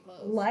fancy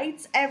clothes.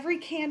 Lights every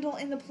candle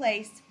in the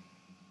place,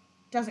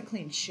 doesn't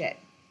clean shit.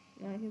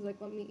 Yeah, he's like,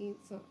 let me eat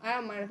some. I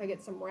don't mind if I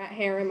get some rat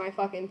hair in my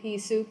fucking pea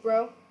soup,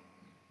 bro.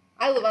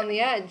 I live on the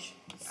edge.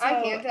 So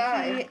I can't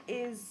die. He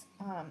is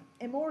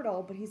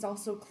immortal, but he's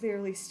also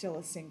clearly still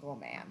a single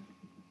man.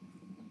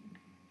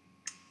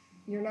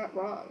 You're not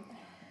wrong.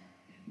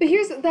 But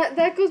here's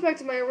that goes back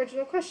to my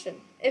original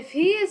question. If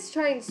he is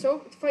trying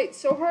to fight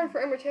so hard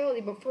for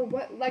immortality, but for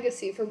what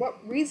legacy, for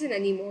what reason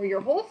anymore?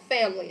 Your whole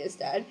family is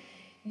dead.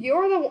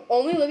 You're the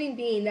only living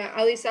being that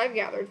at least I've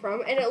gathered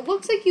from, and it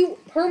looks like you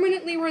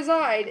permanently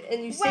reside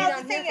and you stay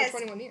down here for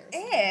 21 years.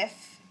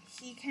 If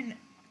he can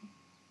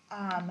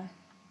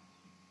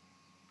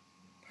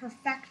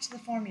perfect the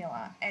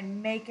formula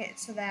and make it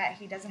so that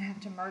he doesn't have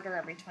to murder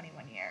every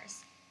 21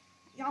 years,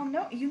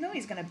 you know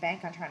he's going to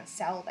bank on trying to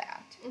sell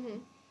that. Mm-hmm.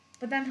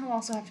 But then he'll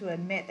also have to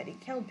admit that he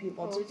killed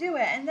people to do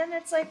it, and then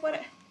it's like,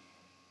 what?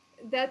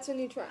 That's when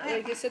you try,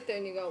 like, you sit there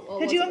and you go, well,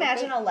 could you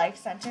imagine a life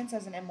sentence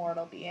as an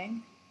immortal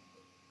being?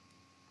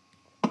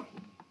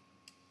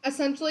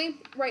 Essentially,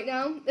 right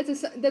now,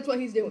 that's what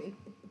he's doing.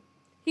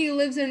 He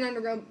lives in an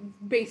underground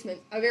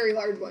basement, a very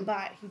large one.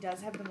 But he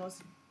does have the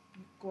most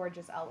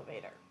gorgeous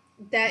elevator.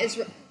 That is,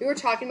 we were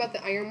talking about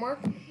the ironwork.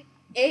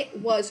 It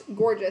was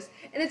gorgeous.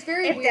 And it's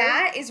very weird. If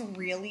that is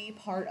really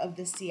part of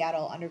the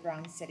Seattle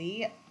underground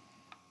city,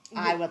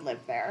 I would live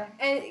there.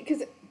 And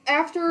because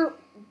after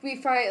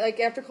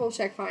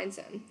Kolchak finds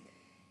him,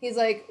 he's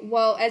like,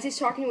 well, as he's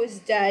talking to his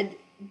dead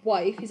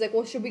wife, he's like,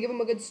 well, should we give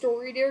him a good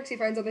story, dear? Because he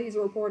finds out that he's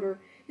a reporter.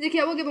 He's like,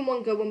 yeah, we'll give him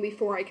one good one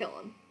before I kill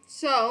him.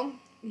 So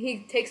he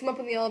takes him up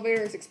in the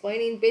elevator, is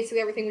explaining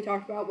basically everything we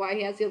talked about, why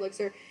he has the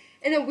elixir.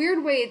 In a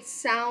weird way, it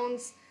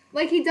sounds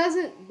like he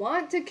doesn't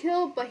want to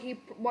kill, but he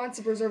wants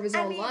to preserve his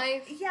own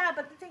life. Yeah,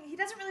 but the thing, he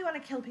doesn't really want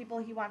to kill people.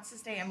 He wants to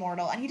stay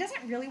immortal. And he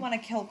doesn't really want to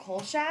kill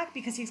Kolchak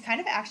because he's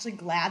kind of actually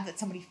glad that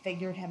somebody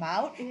figured him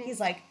out. Mm-hmm. He's,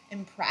 like,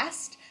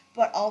 impressed,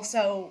 but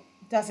also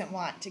doesn't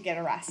want to get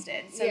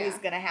arrested. So he's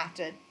going to have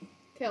to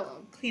kill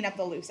him. Clean up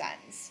the loose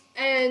ends.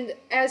 And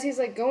as he's,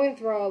 like, going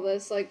through all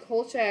this, like,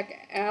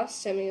 Kolchak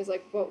asked him, he's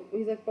like, but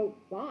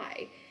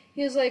why?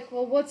 He was like,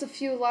 well, what's a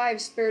few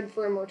lives spared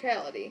for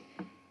immortality?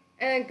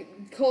 And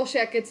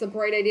Kolchak gets the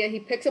bright idea. He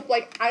picks up,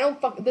 like,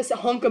 this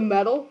hunk of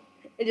metal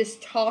and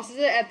just tosses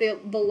it at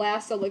the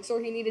last elixir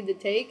he needed to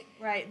take.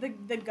 Right.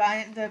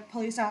 The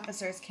police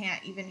officers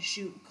can't even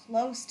shoot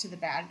close to the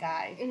bad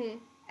guy. Mm-hmm.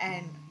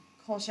 And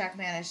Kolchak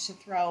managed to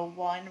throw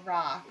one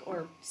rock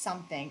or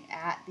something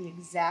at the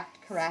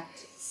exact correct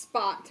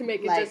spot to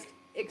make it just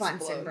explode.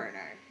 Bunsen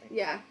burner.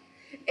 Yeah.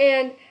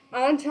 And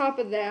on top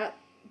of that,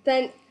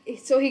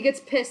 so he gets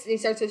pissed and he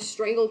starts to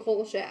strangle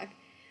Kolchak.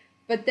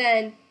 But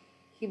then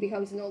he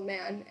becomes an old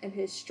man, and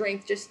his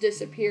strength just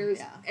disappears,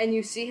 and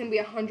you see him be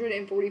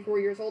 144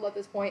 years old at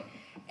this point.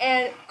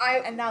 And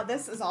now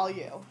this is all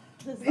you.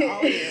 This is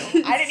all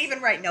you. I didn't even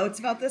write notes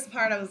about this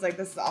part. I was like,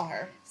 this is all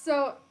her.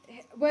 So,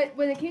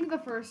 when it came to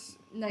the first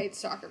Night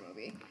Stalker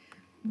movie,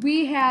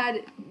 we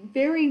had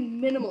very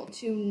minimal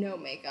to no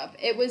makeup.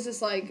 It was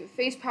just like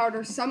face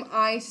powder, some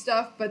eye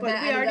stuff, but we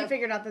already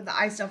figured out that the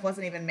eye stuff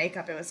wasn't even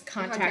makeup. It was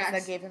contacts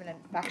that gave him an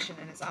infection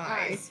in his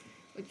eyes.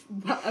 Which,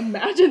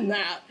 imagine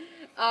that.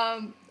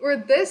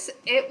 Where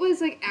it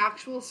was, like,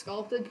 actual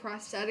sculpted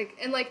prosthetic,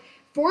 and, like,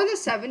 for the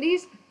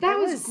 70s, that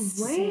was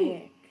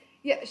great. Sick.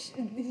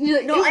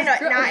 Yeah. No,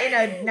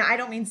 I know, I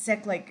don't mean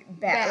sick, like,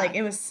 bad. Like,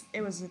 it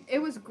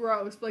was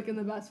gross, but, like, in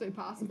the best way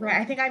possible.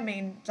 Right, I think I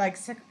mean, like,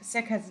 sick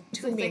has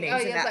two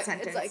meanings in that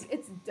sentence.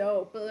 It's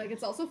dope, but, like,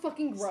 it's also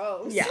fucking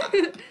gross. Yeah.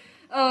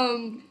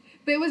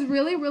 But it was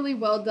really, really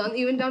well done,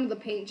 even down to the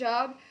paint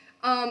job.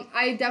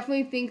 I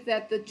definitely think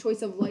that the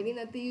choice of lighting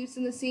that they used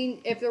in the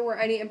scene, if there were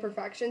any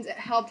imperfections, it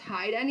helped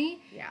hide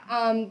any.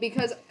 Yeah.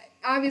 Because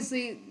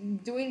obviously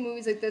doing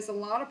movies like this, a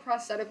lot of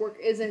prosthetic work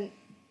isn't,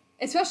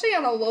 especially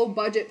on a low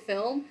budget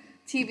film,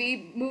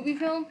 movie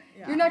film,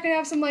 you're not gonna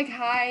have some, like,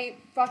 high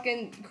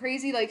fucking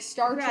crazy, like,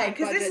 Star Trek budget.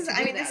 Right,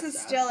 because this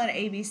is still an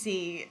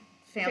ABC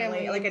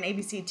family, like an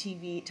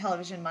ABC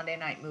television Monday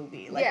night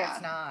movie. Like,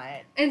 it's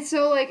not. And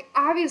so, like,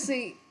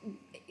 obviously,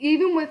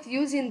 even with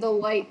using the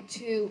light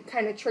to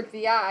kind of trick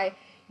the eye,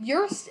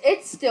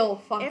 it's still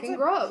fucking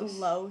gross.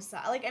 Close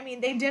up. Like, I mean,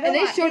 they did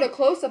they showed a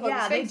close-up of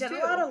his face, they did a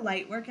lot of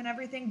light work and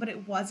everything, but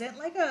it wasn't,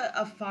 like,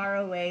 a far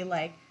away,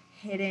 like,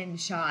 hidden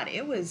shot.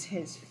 It was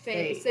his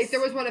face. Like, there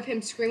was one of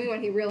him screaming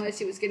when he realized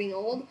he was getting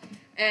old,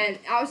 and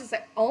I was just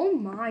like, oh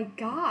my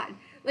god.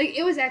 Like,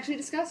 it was actually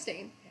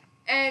disgusting.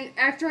 And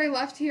after I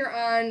left here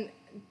on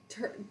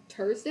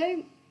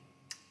Thursday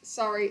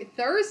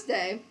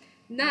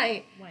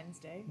night.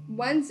 Wednesday.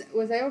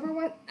 Was I over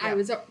what? Yeah. I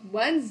was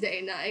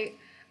Wednesday night.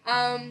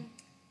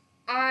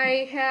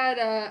 I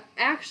had,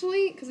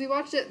 actually, because we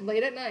watched it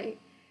late at night,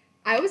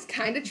 I was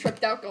kind of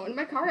tripped out going to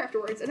my car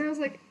afterwards, and I was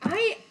like,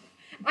 I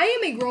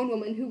am a grown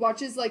woman who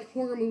watches, like,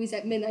 horror movies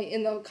at midnight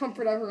in the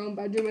comfort of her own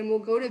bedroom and will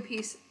go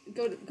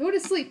to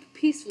sleep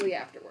peacefully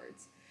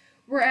afterwards.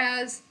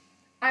 Whereas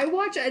I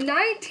watch a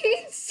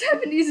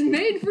 1970s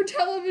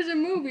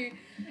made-for-television movie,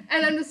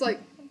 and I'm just like,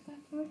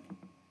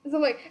 so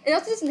I'm like, it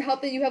also doesn't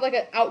help that you have, like,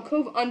 an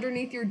alcove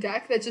underneath your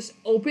deck that's just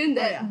open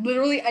that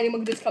literally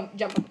anyone could just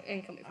jump up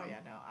and come in from. Oh, yeah,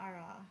 no,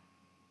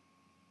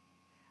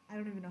 I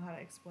don't even know how to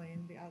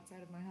explain the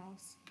outside of my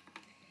house.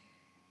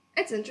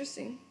 It's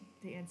interesting.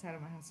 The inside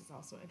of my house is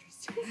also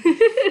interesting.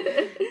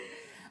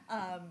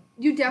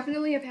 You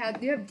definitely you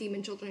have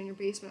demon children in your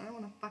basement. I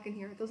don't want to fucking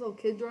hear it. Those little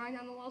kids drawing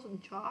on the walls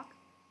with chalk.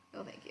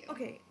 No, thank you.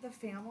 Okay, the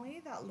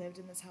family that lived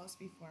in this house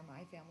before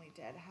my family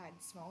did had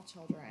small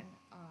children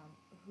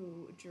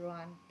who drew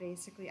on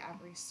basically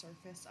every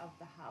surface of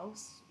the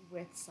house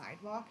with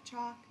sidewalk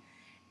chalk.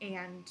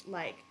 And,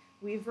 like,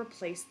 we've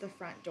replaced the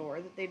front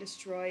door that they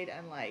destroyed,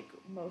 and, like,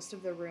 most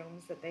of the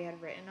rooms that they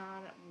had written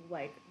on,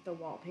 like, the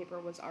wallpaper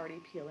was already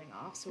peeling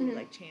off, so we,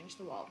 like, changed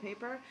the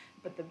wallpaper.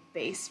 But the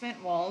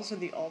basement walls are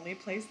the only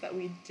place that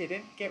we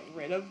didn't get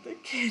rid of the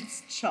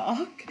kids'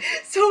 chalk.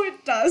 So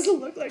it does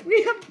look like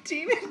we have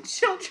demon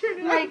children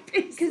in our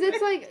basement. Because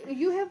it's like,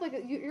 you have, like,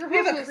 your We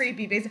house have a was,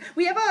 creepy basement.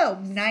 We have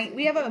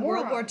a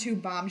World War on. II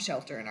bomb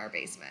shelter in our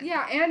basement.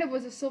 Yeah, and it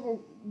was a silver.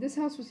 This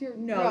house was here.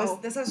 No.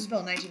 This house was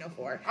built in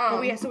 1904.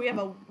 But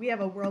we have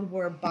a World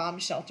War bomb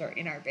shelter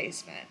in our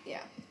basement.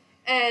 Yeah,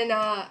 and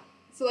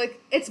so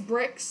like it's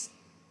bricks,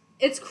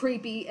 it's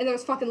creepy, and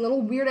there's fucking little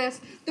weird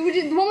ass. The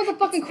one with the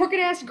fucking crooked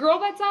ass girl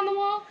that's on the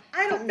wall.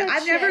 I don't know.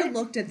 I've never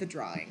looked at the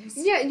drawings.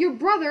 Yeah, your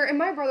brother and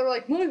my brother were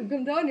like, "Look,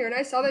 come down here," and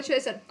I saw that shit. I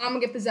said, "I'm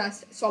gonna get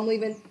possessed, so I'm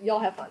leaving. Y'all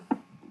have fun.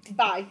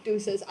 Bye,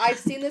 deuces." I've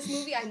seen this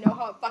movie. I know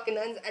how it fucking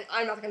ends, and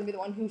I'm not gonna be the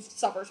one who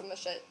suffers from this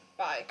shit.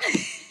 Bye.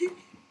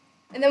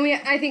 And then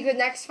I think the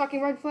next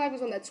fucking red flag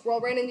was when that squirrel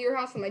ran into your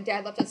house and my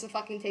dad left us to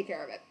fucking take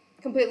care of it.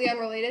 Completely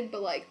unrelated,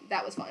 but, like,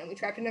 that was fun. We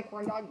trapped it in a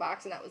corn dog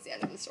box, and that was the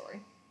end of the story.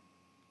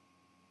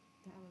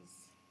 That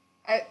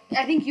was...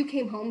 I think you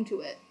came home to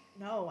it.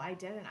 No, I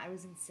didn't. I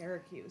was in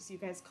Syracuse. You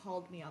guys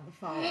called me on the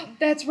phone.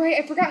 That's right.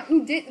 I forgot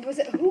who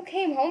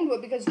came home to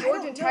it, because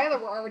George and Tyler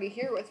were already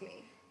here with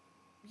me.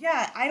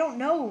 Yeah, I don't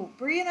know.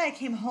 Bree and I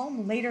came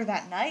home later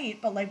that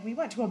night, but, like, we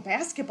went to a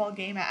basketball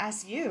game at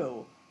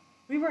SU.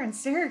 We were in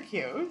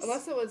Syracuse.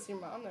 Unless it was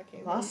your mom that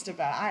came home. Must have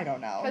been. I don't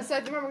know. Because I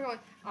remember going,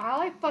 all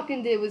I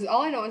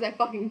know is I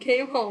fucking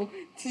came home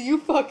to you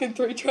fucking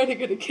three trying to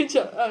get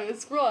a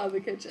squirrel out of the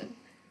kitchen.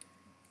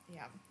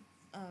 Yeah.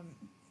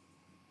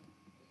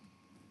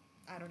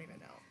 I don't even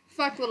know.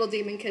 Fuck little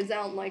demon kids. I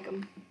don't like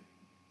them.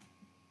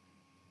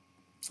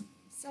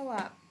 So,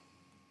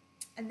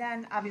 and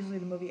then obviously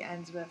the movie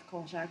ends with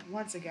Kolchak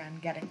once again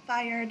getting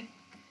fired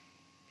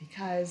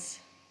because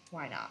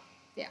why not?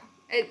 Yeah.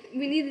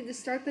 We needed to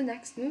start the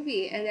next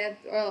movie, and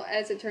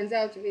as it turns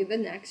out to be the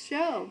next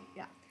show.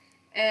 Yeah.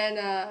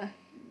 And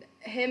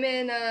him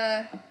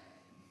and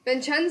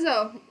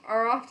Vincenzo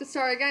are off to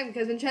start again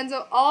because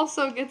Vincenzo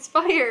also gets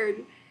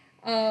fired.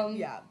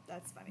 Yeah,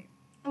 that's funny.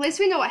 At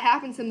least we know what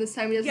happens to him this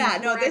time. He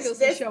doesn't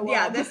miraculously show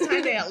up. This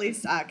time they at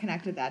least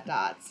connected that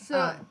dots.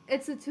 So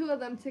it's the two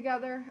of them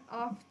together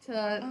off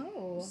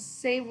to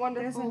save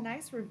wonderful. There's a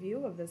nice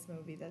review of this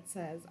movie that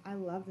says, "I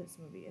love this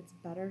movie. It's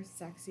better,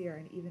 sexier,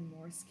 and even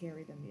more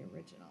scary than the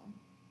original."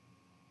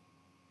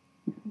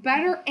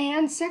 Better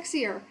and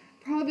sexier,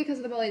 probably because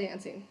of the belly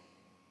dancing.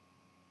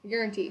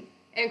 Guaranteed.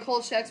 And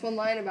Kolchak's one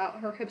line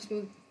about her hips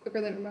move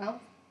quicker than her mouth.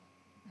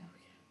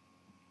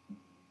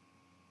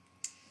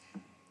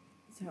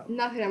 So,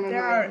 nothing I'm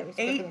there are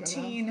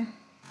 18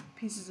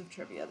 pieces of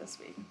trivia this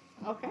week.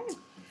 Okay.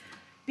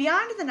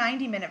 Beyond the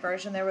 90-minute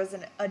version, there was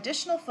an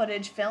additional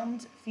footage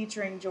filmed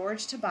featuring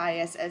George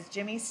Tobias as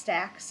Jimmy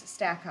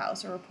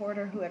Stackhouse, a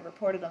reporter who had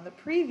reported on the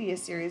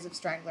previous series of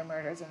Strangler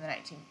murders in the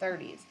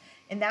 1930s.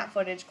 In that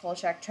footage,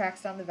 Kolchak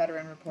tracks down the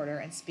veteran reporter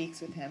and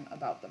speaks with him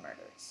about the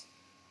murders.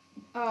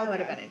 That would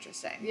have been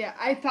interesting. Yeah,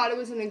 I thought it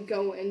was going to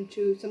go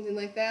into something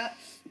like that.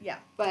 Yeah.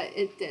 But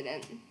it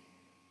didn't.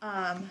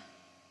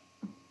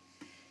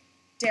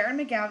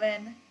 Darren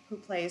McGavin, who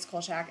plays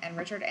Kolchak, and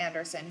Richard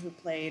Anderson, who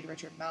played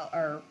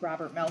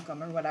Robert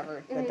Malcolm, or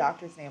whatever the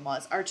doctor's name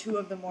was, are two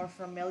of the more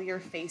familiar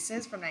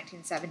faces from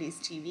 1970s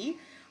TV.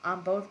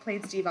 Both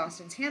played Steve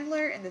Austin's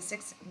handler in The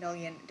 $6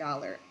 Million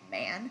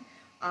Man.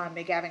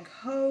 McGavin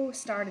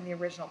co-starred in the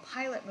original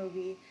pilot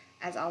movie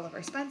as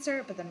Oliver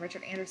Spencer, but then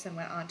Richard Anderson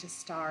went on to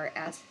star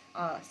as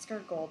Oscar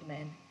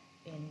Goldman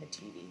in the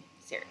TV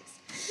series.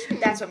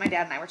 That's what my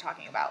dad and I were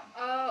talking about.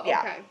 Oh, okay.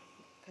 Yeah,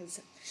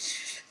 because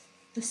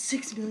The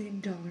 $6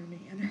 Million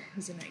Man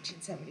was a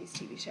 1970s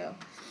TV show.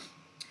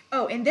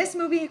 Oh, in this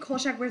movie,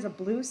 Kolchak wears a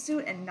blue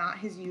suit and not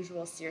his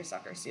usual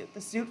seersucker suit.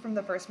 The suit from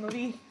the first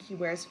movie he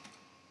wears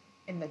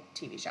in the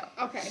TV show.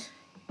 Okay.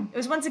 It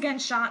was once again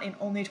shot in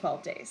only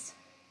 12 days.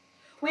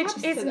 Which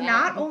Props is to them.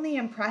 not only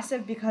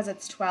impressive because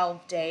it's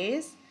 12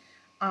 days.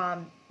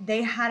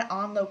 They had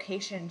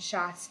on-location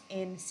shots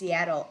in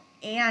Seattle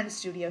and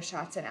studio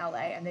shots in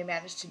LA, and they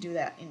managed to do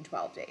that in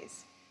 12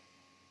 days.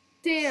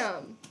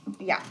 Damn.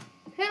 Yeah.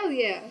 Hell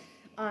yeah.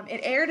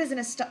 It aired as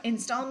an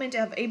installment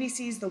of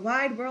ABC's The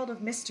Wide World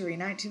of Mystery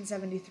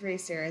 1973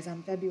 series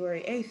on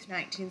February 8th,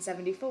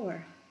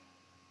 1974.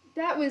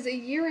 That was a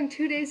year and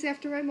 2 days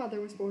after my mother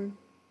was born.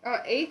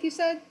 8th, you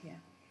said? Yeah.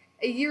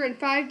 A year and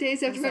 5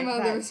 days after my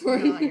mother was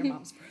born. Not your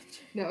mom's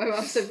birthday. No, my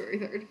mom's February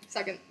 3rd.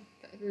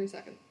 February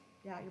 2nd.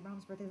 Yeah, your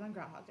mom's birthday's on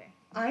Groundhog Day.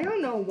 I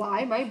don't know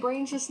why. My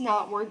brain's just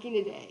not working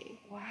today.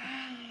 Wow.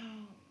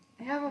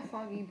 I have a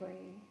foggy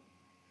brain.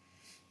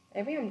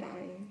 Maybe I'm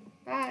dying.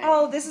 Bye.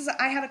 Oh,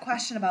 I had a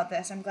question about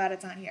this. I'm glad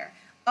it's on here.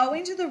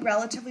 Owing to the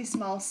relatively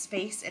small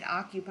space it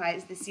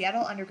occupies, the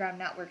Seattle Underground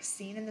Network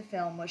scene in the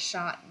film was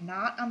shot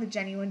not on the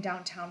genuine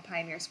downtown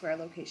Pioneer Square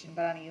location,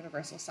 but on a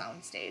Universal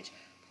soundstage,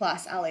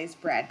 plus LA's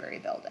Bradbury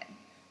Building.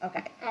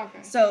 Okay.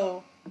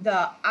 So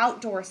the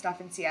outdoor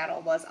stuff in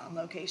Seattle was on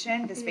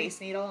location, the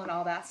Space Needle and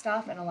all that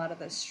stuff, and a lot of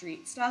the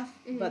street stuff,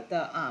 but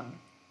the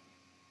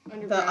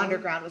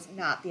underground was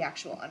not the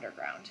actual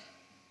underground.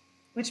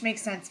 Which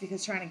makes sense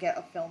because trying to get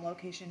a film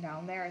location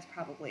down there is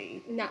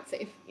probably... not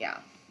safe. Yeah.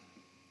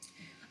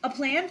 A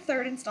planned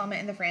third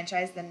installment in the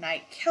franchise, The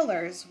Night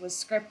Killers, was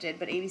scripted,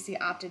 but ABC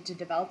opted to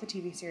develop the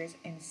TV series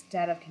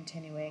instead of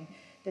continuing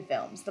the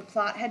films. The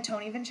plot had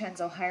Tony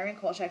Vincenzo hiring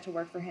Kolchak to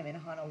work for him in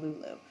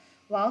Honolulu.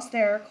 Whilst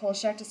there,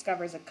 Kolchak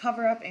discovers a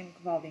cover-up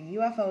involving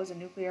UFOs, a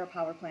nuclear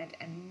power plant,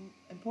 and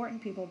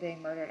important people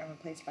being murdered and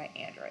replaced by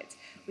androids.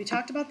 We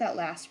talked about that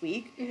last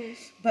week,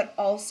 but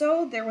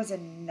also there was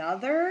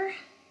another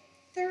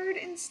third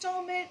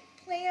installment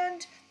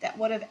planned that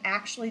would have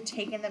actually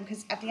taken them,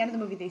 because at the end of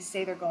the movie they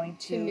say they're going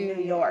to New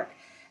York.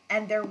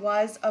 And there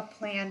was a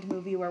planned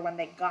movie where when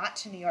they got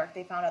to New York,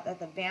 they found out that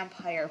the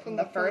vampire from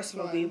the first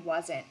movie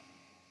wasn't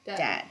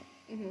dead.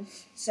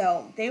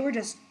 So they were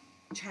just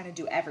trying to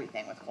do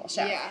everything with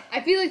Kolchak. Yeah.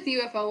 I feel like the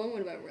UFO one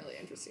would have been really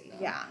interesting,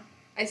 though. Yeah.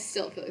 I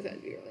still feel like that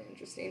would be really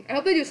interesting. I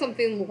hope they do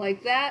something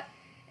like that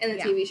in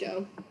the TV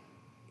show.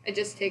 It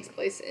just takes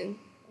place in...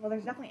 Well,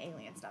 there's definitely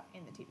alien stuff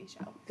in the TV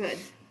show. Good.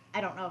 I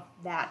don't know if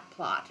that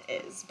plot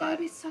is, but... That would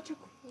be such a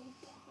cool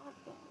plot,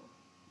 though.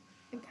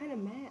 I'm kind of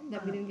mad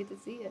that we didn't get to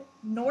see it.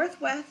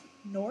 Northwest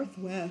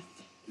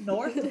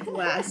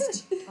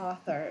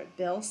author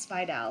Bill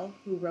Spidell,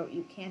 who wrote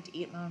You Can't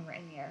Eat Mount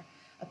Rainier,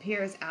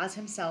 appears as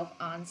himself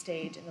on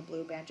stage in the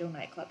Blue Banjo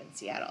nightclub in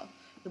Seattle.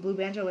 The Blue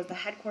Banjo was the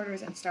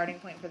headquarters and starting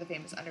point for the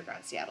famous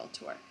Underground Seattle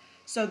tour.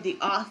 So the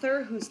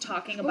author who's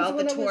talking about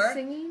the tour,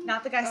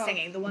 not the guy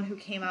singing, the one who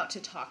came out to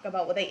talk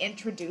about, well, they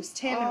introduced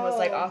him and was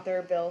like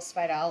author Bill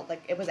Spidell,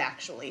 like it was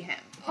actually him.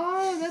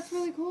 Oh, that's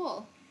really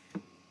cool.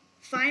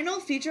 Final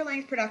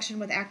feature-length production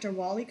with actor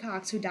Wally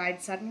Cox, who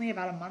died suddenly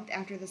about a month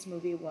after this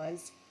movie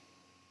was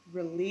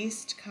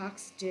released.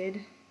 Cox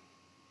did...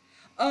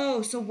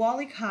 Oh, so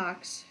Wally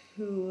Cox,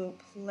 who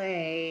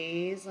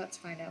plays... Let's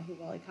find out who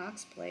Wally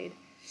Cox played.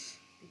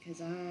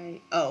 Because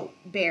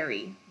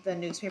Barry, the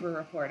newspaper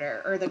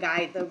reporter, or the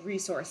guy, the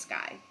resource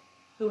guy,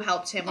 who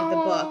helped him with the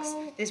books.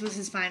 This was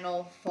his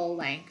final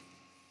full-length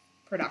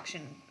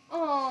production.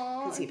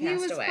 Because he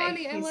passed away.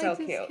 Funny. He's I so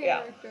liked his cute.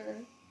 character.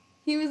 Yeah.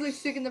 He was like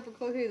sticking up for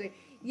Kolchak. He was like,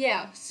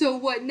 "Yeah, so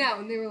what now?"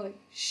 And they were like,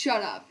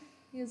 "Shut up."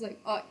 He was like,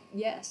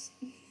 yes."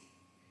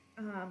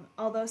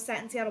 Although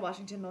set in Seattle,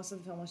 Washington, most of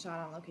the film was shot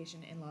on location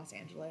in Los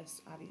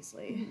Angeles,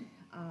 obviously.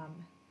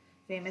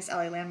 Famous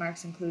LA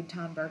landmarks include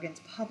Tom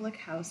Bergen's Public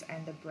House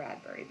and the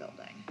Bradbury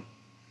Building.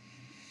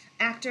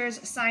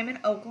 Actors Simon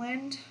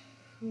Oakland,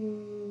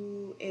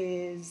 who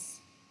is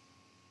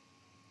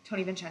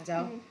Tony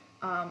Vincenzo,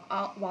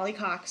 Wally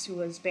Cox, who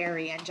was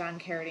Barry, and John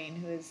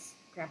Carradine, who is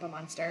Grandpa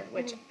Munster,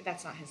 which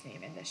that's not his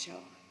name in this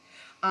show.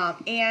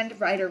 And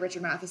writer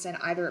Richard Matheson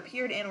either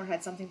appeared in or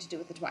had something to do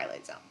with The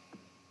Twilight Zone.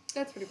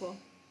 That's pretty cool.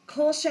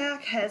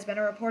 Kolchak has been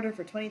a reporter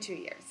for 22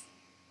 years,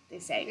 they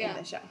say in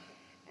the show.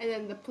 And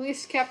then the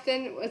police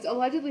captain was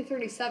allegedly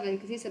 37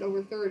 because he said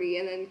over 30,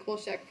 and then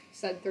Kolchak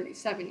said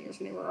 37 years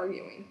when they were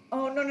arguing.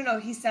 Oh, no.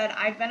 He said,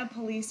 I've been a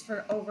police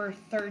for over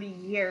 30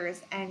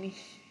 years, and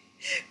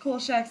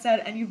Kolchak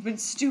said, and you've been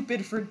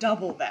stupid for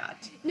double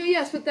that. No,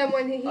 yes, but then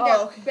when he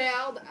got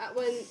bailed,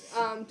 when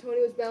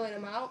Tony was bailing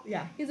him out,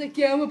 he's like,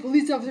 yeah, I'm a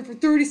police officer for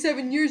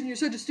 37 years, and you're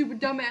such a stupid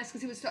dumbass,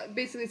 because he was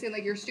basically saying,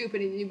 like, you're stupid,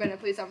 and you've been a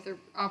police officer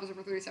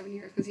for 37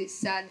 years, because he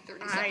said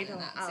 37 in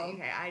that scene.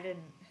 Okay, I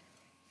didn't.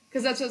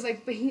 Because that's what I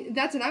was like,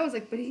 that's when I was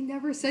like, but he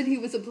never said he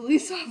was a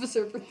police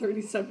officer for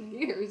 37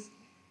 years.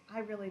 I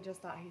really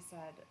just thought he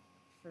said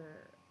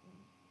for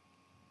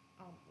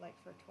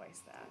twice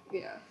that.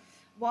 Yeah.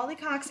 Wally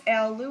Cox,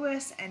 Al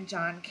Lewis, and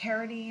John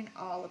Carradine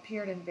all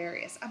appeared in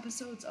various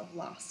episodes of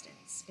Lost in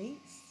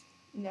Space.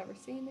 Never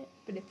seen it,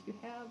 but if you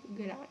have,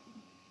 good on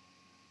you.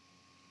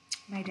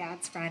 My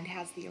dad's friend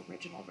has the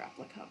original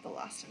replica of the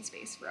Lost in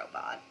Space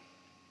robot.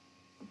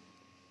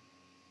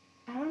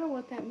 I don't know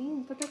what that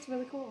means, but that's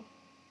really cool.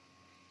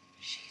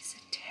 She's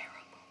a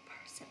terrible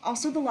person.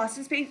 Also, the Lost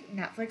in Space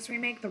Netflix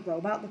remake, the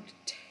robot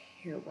looked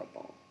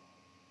terrible.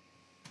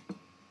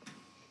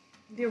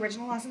 The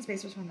original Lost in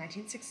Space was from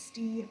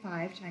 1965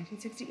 to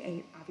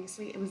 1968.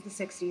 Obviously, it was the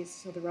 60s,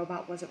 so the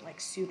robot wasn't,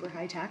 like, super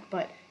high-tech,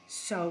 but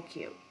so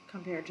cute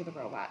compared to the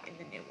robot in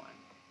the new one.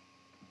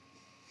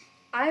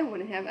 I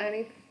wouldn't have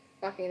any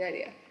fucking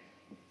idea.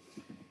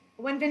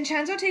 When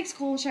Vincenzo takes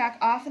Kolchak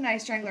off the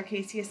Night Strangler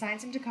case, he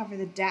assigns him to cover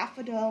the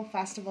Daffodil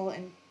Festival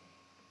in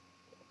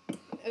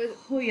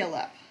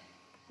Puyallup.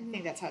 I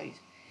think that's how he's...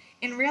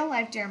 In real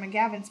life, Darren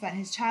McGavin spent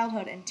his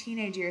childhood and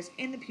teenage years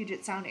in the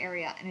Puget Sound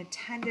area and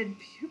attended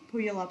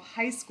Puyallup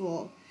High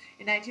School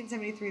In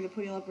 1973, the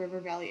Puyallup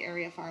River Valley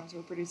area farms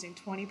were producing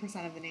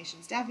 20% of the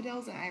nation's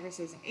daffodils and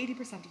irises and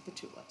 80% of the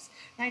tulips.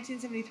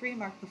 1973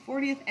 marked the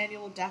 40th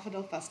annual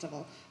Daffodil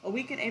Festival, a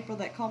week in April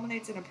that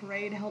culminates in a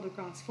parade held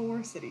across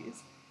 4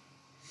 cities.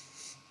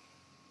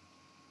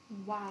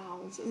 Wow.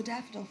 So the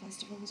Daffodil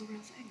Festival was a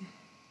real thing.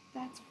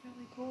 That's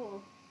really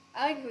cool.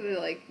 I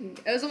like the,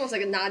 it was almost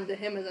like a nod to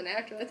him as an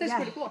actor. That's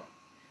pretty cool.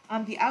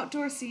 The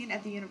outdoor scene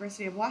at the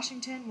University of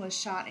Washington was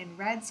shot in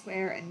Red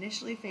Square,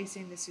 initially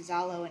facing the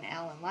Suzzallo and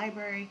Allen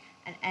Library,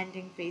 and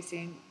ending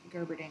facing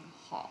Gerberding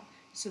Hall.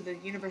 So the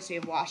University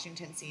of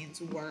Washington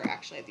scenes were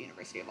actually at the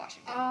University of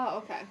Washington. Oh,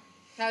 okay.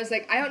 I was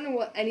like, I don't know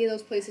what any of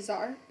those places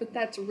are, but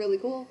that's really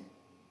cool.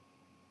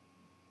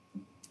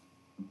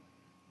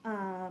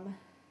 John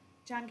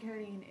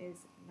Carradine is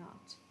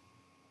not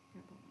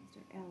Grandpa Monster.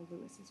 Al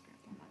Lewis is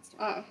Grandpa Monster.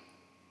 Oh.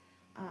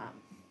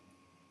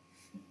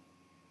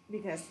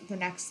 Because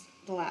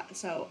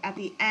so at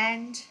the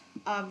end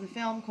of the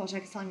film,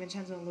 Kolchak is telling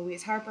Vincenzo and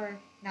Louise Harper,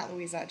 not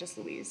Louisa, just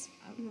Louise,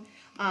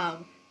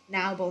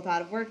 now both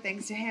out of work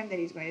thanks to him, that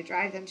he's going to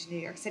drive them to New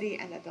York City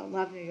and that they'll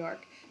love New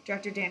York.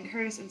 Director Dan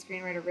Curtis and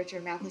screenwriter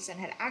Richard Matheson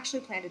had actually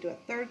planned to do a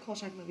third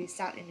Kolchak movie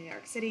set in New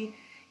York City.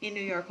 In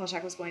New York,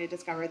 Kolchak was going to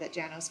discover that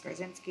Janos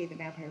Skarzinski, the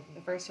vampire from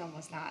the first film,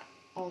 was not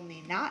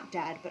only not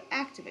dead, but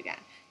active again.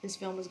 This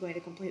film was going to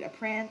complete a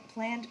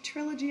planned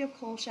trilogy of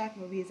Kolchak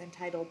movies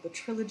entitled The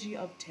Trilogy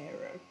of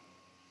Terror.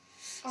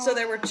 Oh. So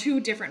there were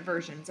 2 different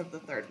versions of the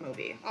third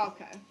movie.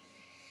 Okay.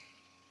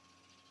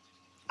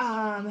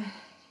 Hello.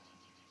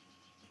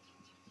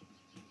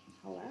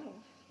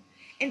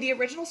 In the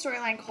original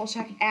storyline,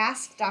 Kolchak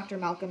asked Dr.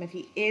 Malcolm if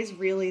he is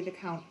really the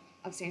Count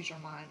of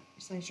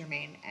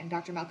Saint-Germain, and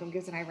Dr. Malcolm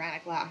gives an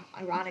ironic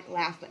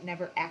laugh, but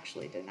never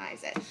actually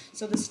denies it.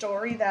 So the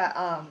story that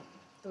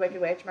the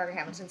Wicked Witch, Margaret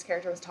Hamilton's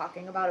character, was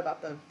talking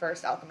about the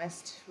first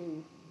alchemist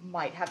who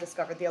might have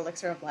discovered the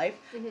elixir of life,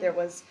 there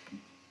was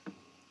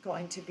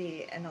going to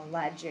be an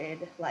alleged,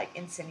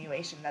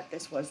 insinuation that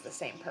this was the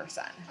same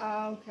person.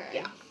 Okay.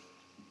 Yeah.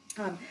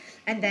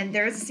 And then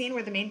there's a scene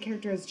where the main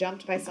character is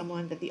jumped by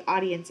someone that the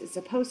audience is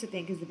supposed to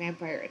think is the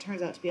vampire. It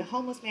turns out to be a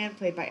homeless man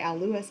played by Al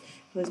Lewis,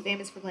 who is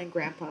famous for playing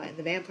Grandpa in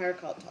the vampire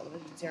cult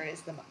television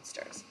series The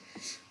Munsters.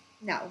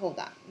 Now, hold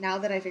on. Now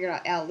that I figured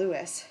out Al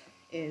Lewis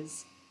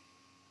is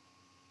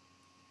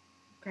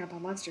Grandpa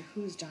Munster,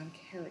 who's John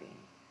Carradine?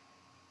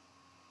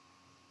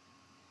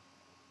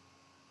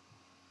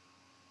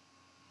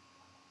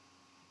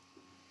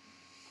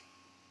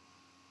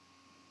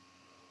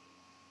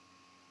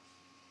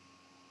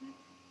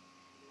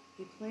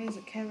 He plays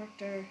a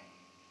character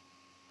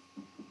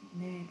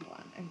named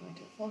one. I'm going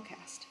to the full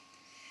cast.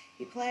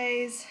 He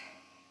plays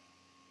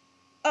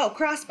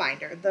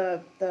Crossbinder,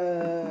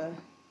 the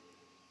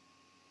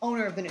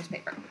owner of the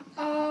newspaper.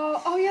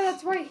 Oh yeah,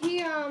 that's right.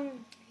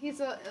 He's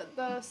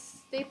the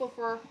staple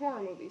for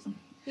horror movies.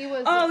 He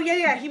was. Oh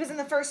yeah. He was in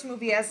the first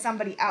movie as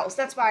somebody else.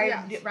 That's why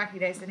I didn't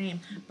recognize the name.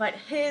 But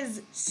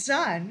his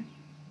son,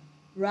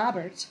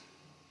 Robert,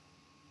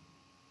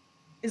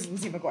 is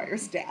Lizzie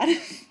McGuire's dad.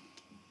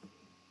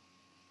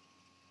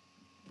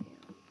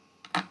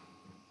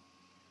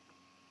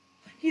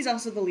 He's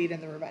also the lead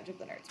in the Revenge of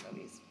the Nerds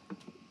movies.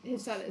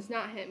 His son is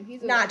not him.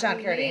 He's not John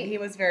Carradine. He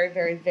was very,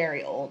 very,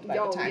 very old by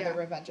the time the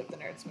Revenge of the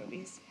Nerds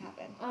movies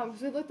happened.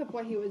 Because we looked up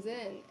what he was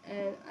in,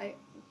 and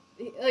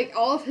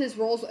all of his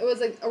roles, it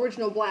was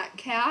original Black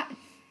Cat,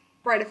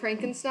 Bride of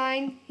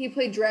Frankenstein. He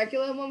played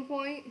Dracula at one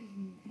point.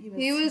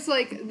 He was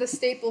the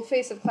staple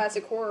face of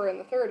classic horror in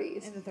the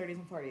 30s. In the 30s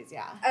and 40s,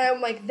 yeah. And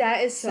I'm like, that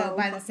is so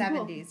by the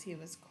cool. 70s, he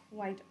was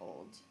quite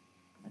old.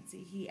 Let's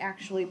see, he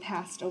actually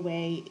passed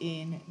away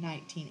in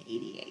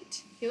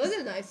 1988. He lived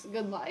a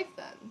good life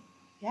then.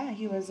 Yeah,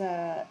 he was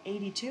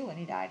 82 when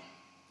he died.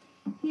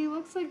 He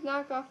looks like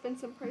knockoff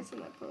Vincent Price in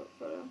that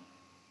photo.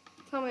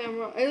 Tell me I'm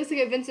wrong. It looks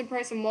like Vincent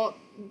Price and Walt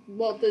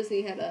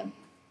Disney had a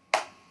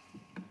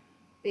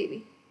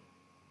baby.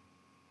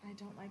 I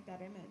don't like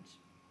that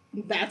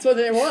image. That's what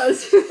it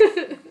was.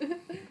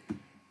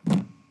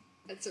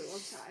 That's a little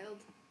child.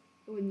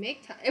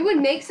 It would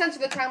make sense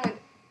at the time when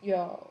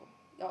No,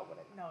 it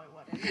wouldn't. No, it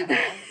wouldn't at all.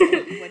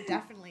 It would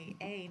definitely,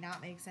 A,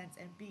 not make sense,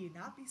 and B,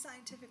 not be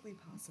scientifically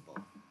possible.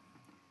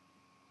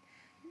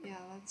 Yeah,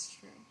 that's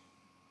true.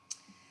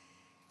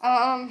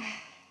 Are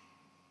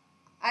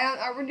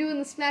we doing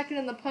the smacking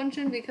and the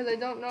punching because I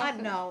don't know?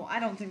 No, I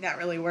don't think that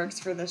really works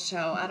for this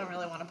show. I don't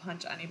really want to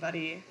punch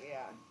anybody.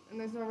 Yeah, and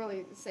there's no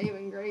really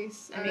saving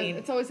grace. I mean,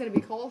 it's always going to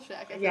be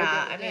Kolchak.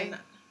 It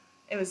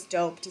was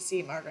dope to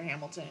see Margaret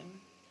Hamilton.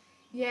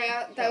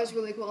 Yeah, that was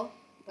really cool.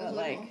 That was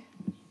really cool.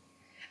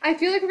 I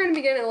feel like we're going to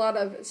be getting a lot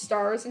of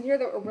stars in here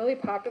that were really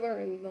popular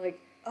and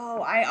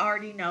Oh, I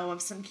already know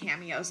of some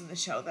cameos in the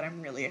show that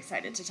I'm really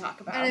excited to talk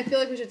about. And I feel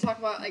like we should talk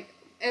about and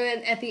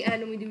then at the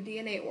end when we do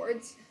DNA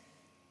awards,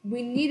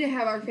 we need to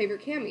have our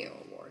favorite cameo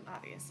award.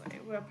 Obviously,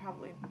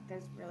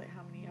 there's really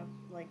how many of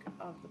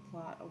the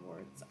plot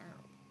awards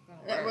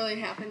aren't that really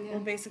happened. Yeah.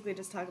 We'll basically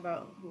just talk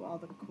about who all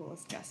the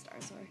coolest guest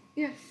stars are.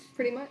 Yeah,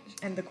 pretty much.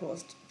 And the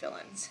coolest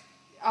villains.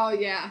 Oh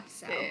yeah.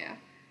 So. Yeah.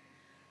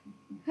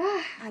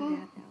 On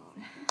that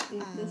note.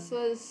 This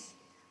was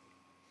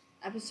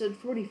episode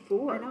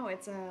 44. I know,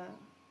 it's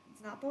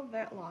not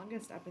the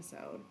longest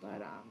episode,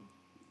 but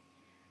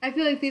I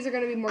feel like these are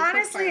going to be more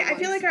honestly, quick-fire I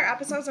feel ones. like our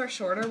episodes are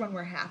shorter when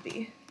we're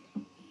happy.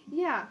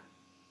 Yeah.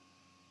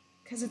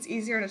 Because it's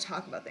easier to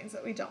talk about things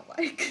that we don't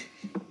like.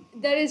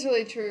 That is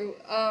really true.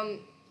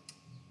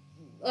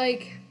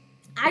 Like...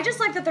 I just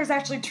like that there's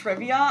actually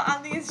trivia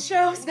on these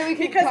shows. That we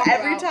can because talk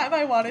every about. time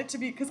I want it to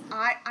be... Because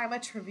I'm a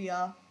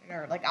trivia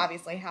nerd. Like,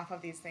 obviously, half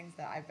of these things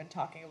that I've been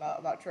talking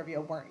about trivia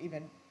weren't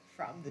even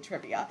from the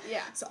trivia.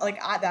 Yeah. So,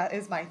 like, that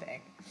is my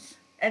thing.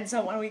 And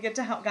so when we got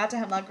to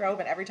Hemlock Grove,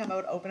 and every time I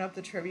would open up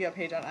the trivia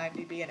page on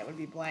IMDb and it would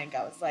be blank,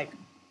 I was like...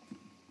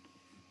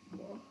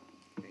 Cool.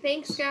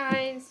 Thanks,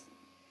 guys.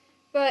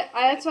 But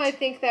that's why I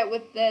think that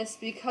with this,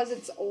 because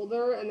it's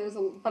older and there's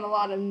been a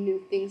lot of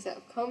new things that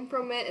have come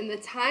from it, and the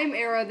time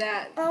era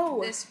that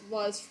this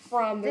was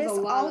from, there's a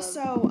lot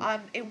also,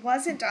 it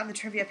wasn't on the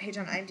trivia page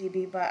on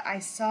IMDb, but I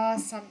saw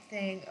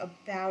something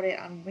about it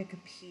on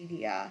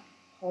Wikipedia.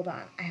 Hold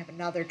on, I have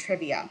another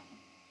trivia.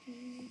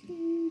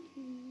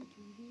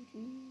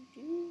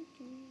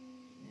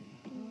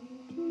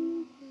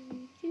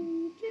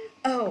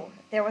 Oh,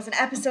 there was an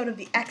episode of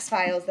The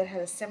X-Files that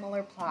had a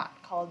similar plot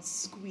called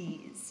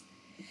Squeeze.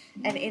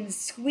 And in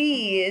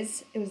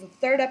Squeeze, it was the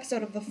third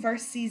episode of the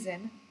first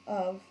season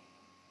of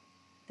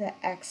The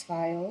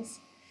X-Files.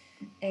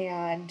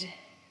 And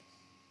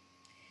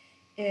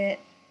it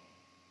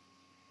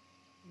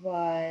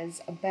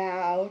was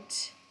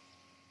about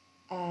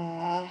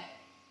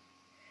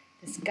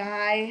this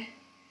guy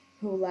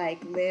who,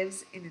 like,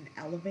 lives in an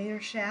elevator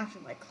shaft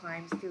and, like,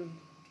 climbs through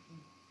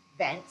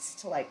vents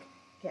to, like,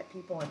 get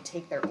people and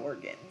take their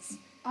organs.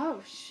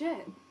 Oh,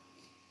 shit.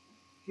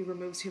 He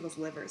removes people's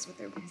livers with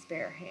his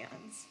bare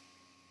hands.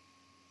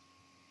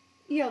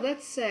 Yeah,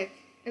 that's sick.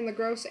 In the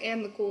gross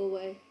and the cool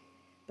way.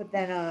 But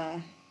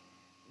then,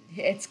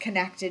 it's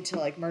connected to,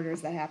 like,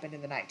 murders that happened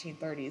in the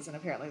 1930s, and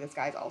apparently this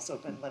guy's also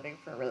been living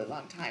for a really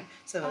long time.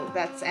 So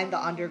and the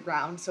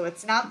underground. So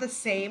it's not the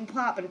same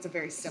plot, but it's a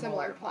very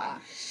similar plot.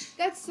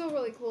 That's still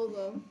really cool,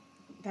 though.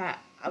 That,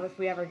 if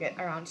we ever get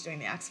around to doing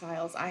the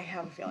X-Files, I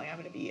have a feeling I'm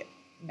going to be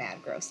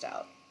mad grossed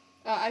out.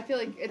 I feel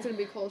like it's going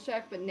to be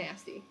Kolchak, but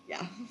nasty.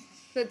 Yeah.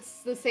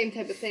 That's the same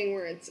type of thing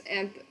where it's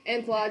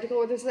anthological,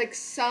 where there's, like,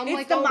 some, it's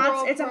like,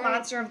 it's a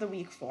Monster of the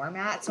Week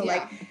format, so,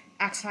 like,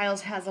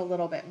 X-Files has a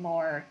little bit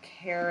more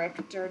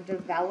character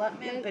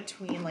development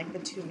between, like, the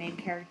two main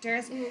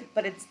characters,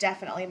 but it's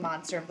definitely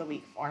Monster of the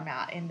Week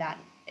format in that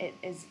it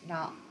is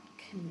not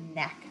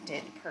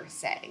connected, per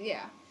se.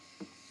 Yeah.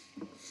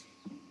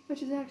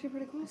 Which is actually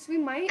pretty cool. So we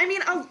might... I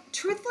mean,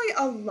 truthfully,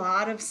 a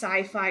lot of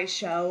sci-fi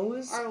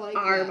shows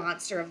are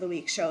Monster of the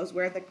Week shows,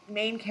 where the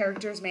main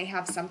characters may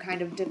have some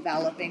kind of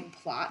developing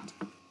plot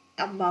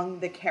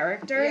among the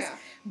characters,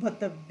 but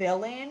the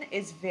villain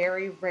is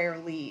very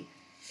rarely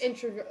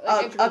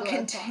a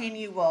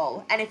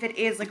continual, and if it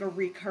is, like, a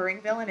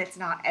recurring villain, it's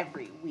not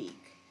every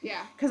week.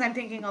 Yeah. Because I'm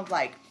thinking of,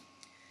 like,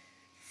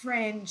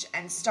 Fringe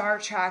and Star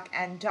Trek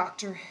and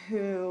Doctor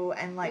Who,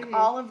 and, like,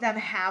 all of them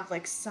have,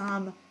 like,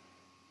 some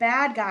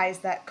bad guys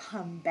that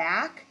come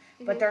back,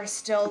 but they're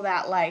still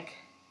that, like,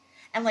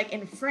 and, like,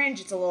 in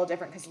Fringe, it's a little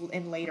different, because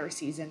in later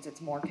seasons,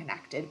 it's more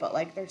connected, but,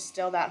 like, there's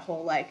still that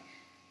whole, like,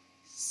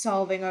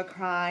 solving a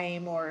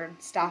crime or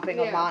stopping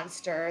a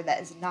monster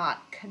that is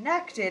not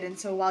connected, and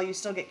so while you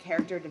still get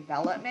character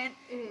development,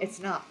 it's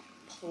not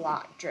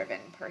plot-driven,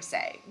 per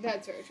se.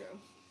 That's very true.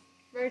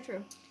 Very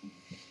true.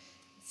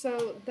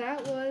 So,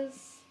 that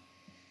was...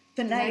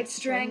 The Night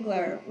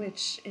Strangler,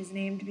 which is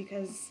named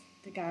because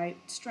the guy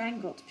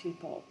strangled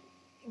people.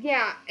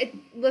 Yeah,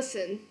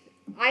 listen,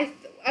 I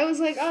was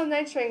like, oh,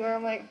 Night Strangler,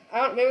 I'm like,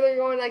 maybe they're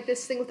going, like,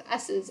 this thing with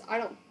S's, I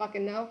don't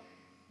fucking know.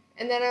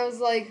 And then I was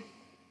like...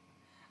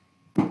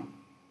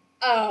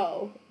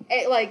 Oh,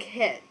 it, like,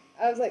 hit.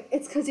 I was like,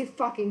 it's because he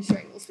fucking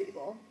strangles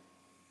people.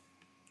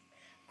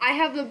 I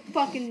have the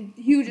fucking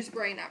hugest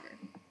brain ever.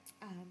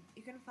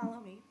 You can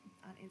follow me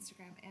on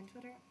Instagram and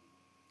Twitter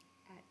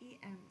at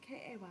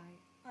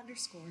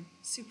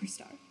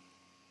EMKAY_superstar.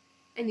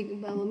 And you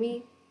can follow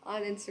me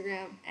on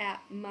Instagram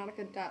at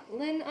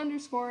monica.lin_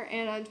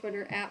 and on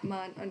Twitter at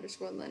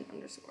mon_lin_.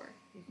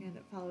 You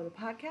can follow the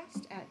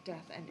podcast at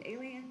Death and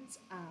Aliens,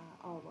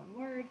 all one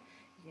word.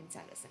 You can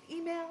send us an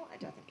email at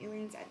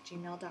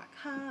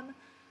deathandaliens@gmail.com.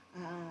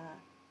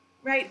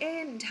 Write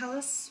in, tell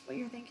us what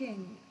you're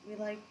thinking. We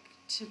like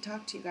to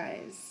talk to you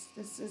guys.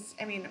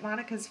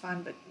 Monica's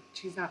fun, but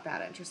she's not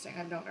that interesting.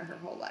 I've known her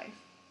whole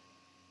life.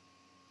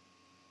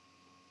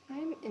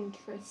 I'm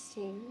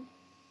interesting.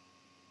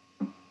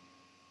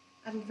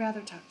 I'd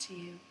rather talk to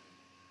you.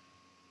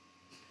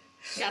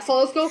 Yeah, so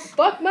let's go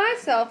fuck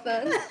myself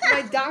then.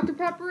 My Dr.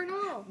 Pepper and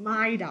all.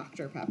 My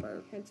Dr.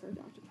 Pepper. It's our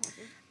Dr.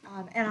 Pepper.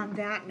 And on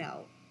that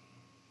note,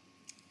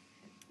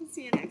 we'll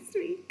see you next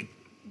week.